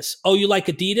Adidas. Oh, you like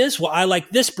Adidas? Well, I like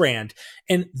this brand.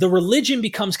 And the religion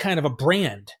becomes kind of a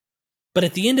brand. But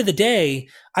at the end of the day,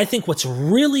 I think what's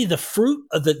really the fruit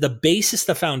of the basis,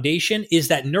 the foundation, is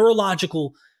that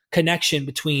neurological connection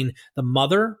between the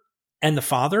mother and the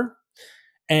father.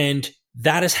 And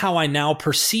that is how I now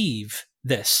perceive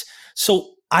this.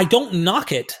 So I don't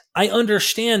knock it. I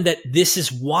understand that this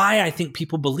is why I think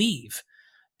people believe.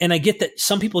 And I get that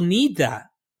some people need that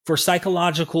for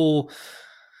psychological,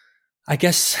 I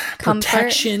guess, Comfort.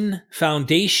 Protection,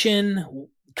 foundation,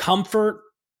 comfort.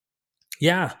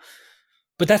 Yeah.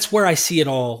 But that's where I see it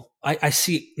all. I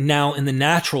see it now in the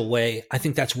natural way. I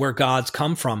think that's where gods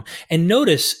come from. And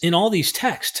notice in all these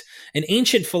texts, an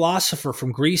ancient philosopher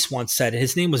from Greece once said,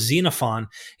 his name was Xenophon.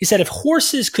 He said, if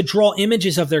horses could draw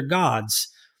images of their gods,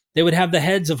 they would have the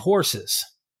heads of horses.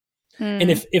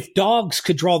 And if dogs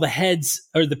could draw the heads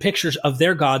or the pictures of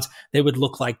their gods, they would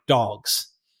look like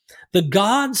dogs. The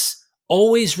gods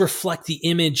always reflect the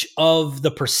image of the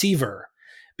perceiver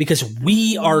because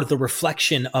we are the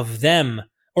reflection of them,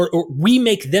 or we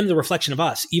make them the reflection of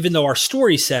us, even though our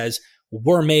story says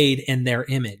we're made in their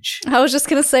image. I was just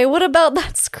going to say, what about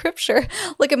that scripture?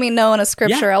 Look at me knowing a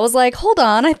scripture. Yeah. I was like, hold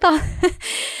on. I thought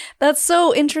that's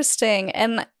so interesting.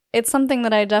 And it's something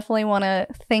that I definitely want to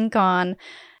think on.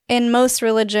 In most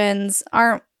religions,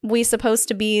 aren't we supposed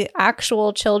to be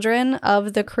actual children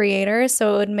of the creator?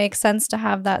 So it would make sense to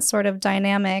have that sort of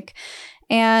dynamic.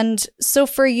 And so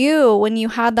for you, when you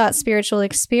had that spiritual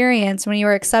experience, when you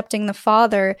were accepting the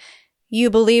Father, you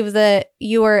believe that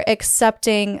you were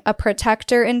accepting a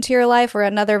protector into your life or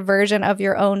another version of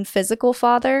your own physical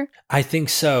father? I think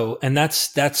so. And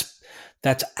that's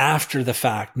after the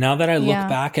fact. Now that I look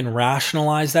back and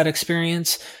rationalize that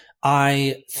experience,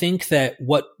 I think that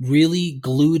what really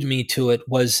glued me to it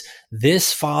was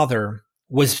this father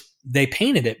they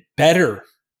painted it better,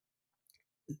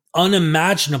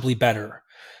 unimaginably better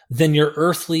than your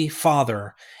earthly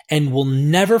father, and will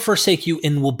never forsake you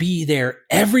and will be there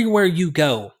everywhere you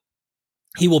go.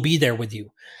 He will be there with you.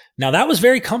 Now that was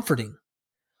very comforting.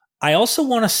 I also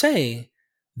want to say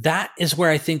that is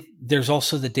where I think there's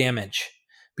also the damage,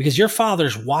 because your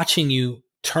father's watching you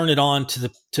turn it on to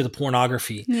the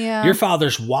pornography. Yeah. Your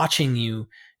father's watching you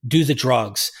do the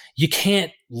drugs. You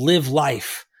can't live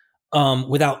life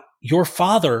without your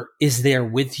father is there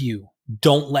with you.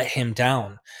 Don't let him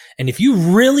down. And if you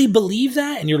really believe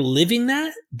that and you're living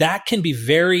that, that can be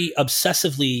very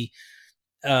obsessively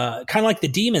kind of like the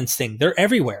demons thing. They're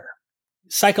everywhere.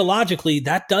 Psychologically,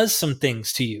 that does some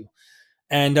things to you.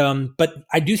 And but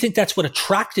I do think that's what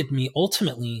attracted me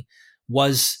ultimately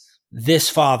was this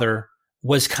father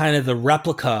was kind of the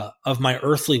replica of my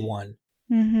earthly one.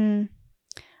 Mm-hmm.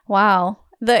 Wow.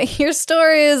 Your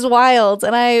story is wild,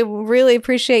 and I really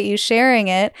appreciate you sharing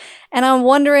it. And I'm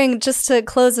wondering, just to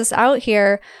close this out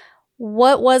here,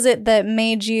 what was it that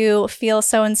made you feel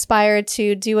so inspired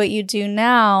to do what you do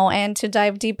now and to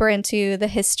dive deeper into the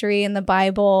history and the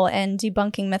Bible and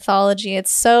debunking mythology? It's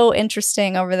so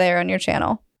interesting over there on your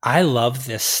channel. I love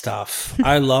this stuff.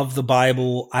 I love the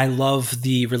Bible. I love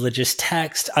the religious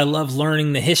text. I love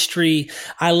learning the history.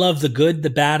 I love the good, the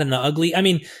bad, and the ugly. I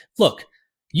mean, look,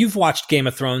 you've watched Game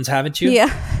of Thrones, haven't you?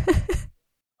 Yeah.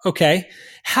 Okay.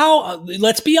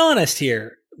 Let's be honest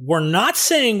here. We're not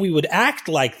saying we would act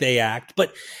like they act,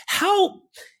 but how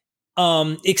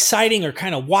exciting or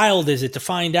kind of wild is it to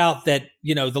find out that,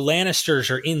 the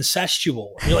Lannisters are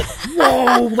incestual? And you're like,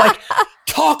 whoa, like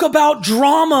talk about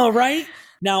drama, right?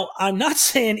 Now, I'm not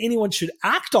saying anyone should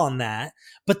act on that,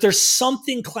 but there's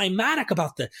something climatic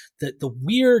about the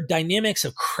weird dynamics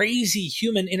of crazy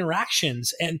human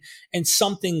interactions and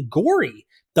something gory.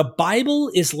 The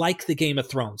Bible is like the Game of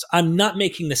Thrones. I'm not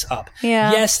making this up.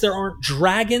 Yeah. Yes, there aren't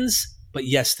dragons, but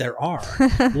yes, there are.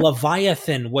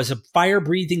 Leviathan was a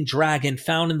fire-breathing dragon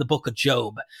found in the book of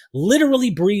Job.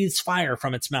 Literally breathes fire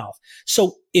from its mouth.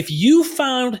 So if you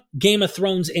found Game of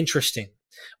Thrones interesting,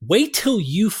 wait till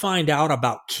you find out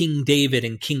about King David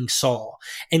and King Saul.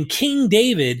 And King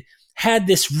David had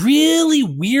this really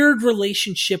weird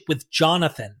relationship with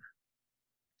Jonathan.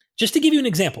 Just to give you an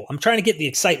example, I'm trying to get the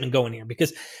excitement going here,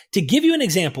 because to give you an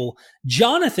example,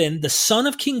 Jonathan, the son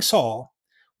of King Saul,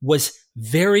 was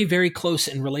very, very close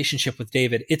in relationship with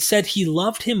David. It said he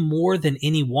loved him more than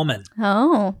any woman.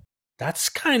 Oh. That's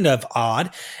kind of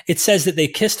odd. It says that they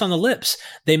kissed on the lips.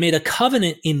 They made a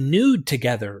covenant in nude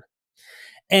together.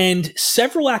 And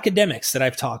several academics that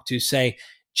I've talked to say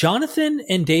Jonathan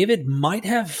and David might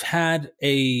have had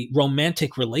a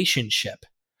romantic relationship.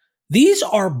 These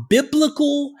are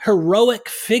biblical heroic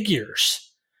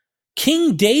figures.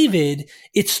 King David,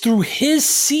 it's through his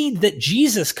seed that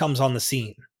Jesus comes on the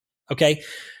scene. Okay?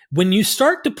 When you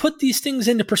start to put these things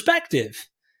into perspective,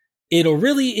 it'll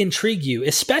really intrigue you,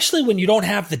 especially when you don't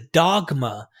have the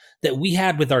dogma that we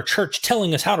had with our church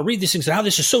telling us how to read these things and how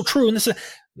this is so true. And this is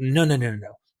no.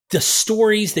 The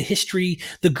stories, the history,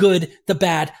 the good, the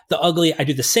bad, the ugly. I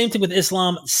do the same thing with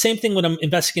Islam, same thing when I'm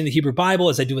investigating the Hebrew Bible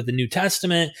as I do with the New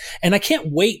Testament. And I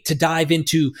can't wait to dive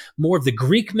into more of the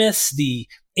Greek myths, the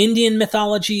Indian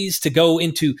mythologies, to go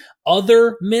into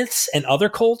other myths and other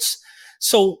cults.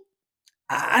 So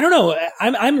I don't know.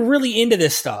 I'm really into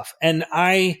this stuff, and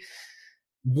I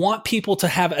want people to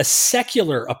have a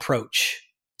secular approach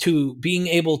to being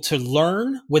able to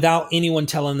learn without anyone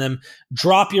telling them,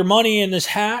 drop your money in this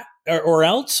hat or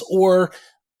else, or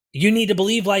you need to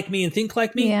believe like me and think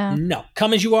like me. Yeah. No,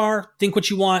 come as you are, think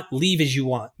what you want, leave as you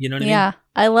want. You know what I mean? Yeah,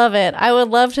 I love it. I would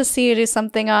love to see you do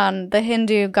something on the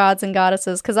Hindu gods and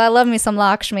goddesses, because I love me some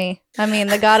Lakshmi. I mean,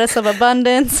 the goddess of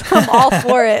abundance. I'm all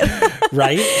for it.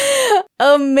 Right?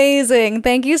 Amazing.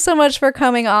 Thank you so much for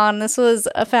coming on. This was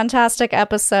a fantastic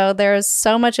episode. There's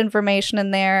so much information in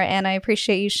there, and I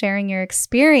appreciate you sharing your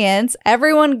experience.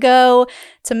 Everyone go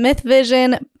to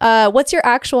Mythvision. What's your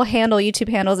actual handle, YouTube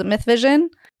handle? Is it Mythvision?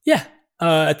 Yeah.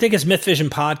 I think it's Mythvision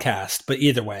Podcast, but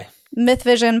either way.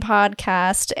 Mythvision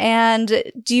Podcast. And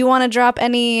do you want to drop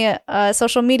any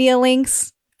social media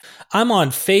links? I'm on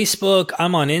Facebook.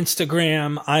 I'm on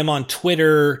Instagram. I'm on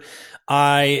Twitter.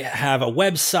 I have a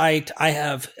website. I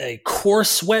have a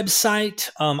course website.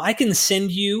 I can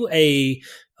send you a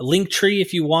link tree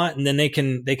if you want, and then they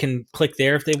can click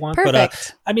there if they want.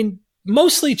 Perfect. But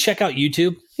mostly check out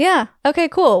YouTube. Yeah. Okay,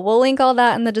 cool. We'll link all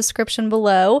that in the description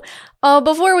below.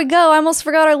 Before we go, I almost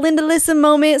forgot our Linda Listen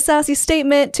moment, sassy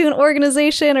statement to an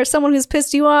organization or someone who's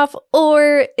pissed you off,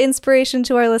 or inspiration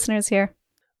to our listeners here.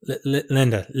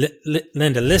 Linda,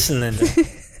 listen, Linda.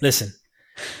 Listen.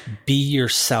 Be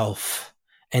yourself,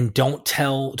 and don't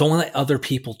let other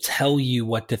people tell you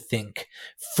what to think.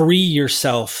 Free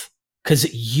yourself,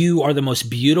 because you are the most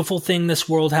beautiful thing this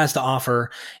world has to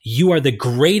offer. You are the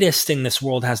greatest thing this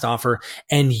world has to offer.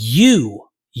 And you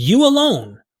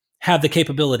alone have the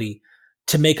capability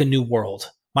to make a new world.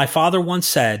 My father once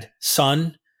said,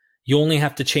 son, you only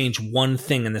have to change one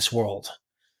thing in this world.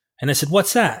 And I said,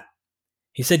 what's that?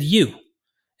 He said, you.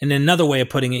 And another way of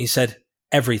putting it, he said,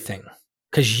 everything.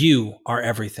 Because you are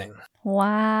everything.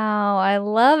 Wow, I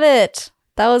love it.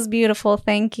 That was beautiful.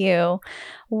 Thank you.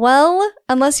 Well,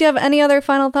 unless you have any other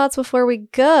final thoughts before we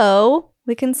go,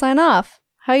 we can sign off.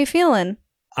 How are you feeling?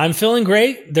 I'm feeling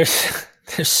great. There's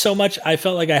so much I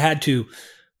felt like I had to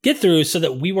get through so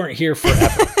that we weren't here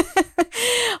forever.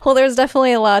 Well, there's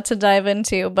definitely a lot to dive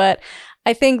into, but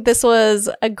I think this was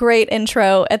a great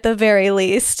intro at the very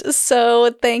least. So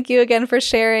thank you again for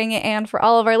sharing. And for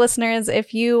all of our listeners,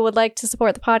 if you would like to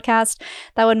support the podcast,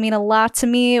 that would mean a lot to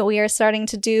me. We are starting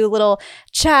to do little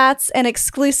chats and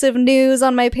exclusive news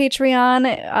on my Patreon,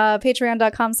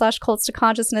 patreon.com/cults to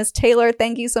consciousness. Taylor,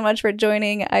 thank you so much for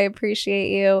joining. I appreciate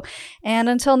you. And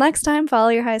until next time, follow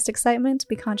your highest excitement,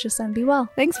 be conscious and be well.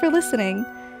 Thanks for listening.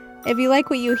 If you like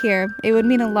what you hear, it would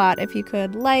mean a lot if you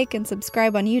could like and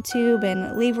subscribe on YouTube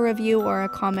and leave a review or a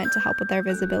comment to help with our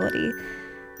visibility.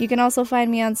 You can also find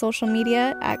me on social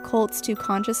media at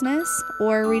cults2consciousness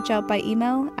or reach out by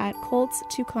email at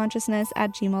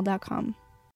cults2consciousness@gmail.com.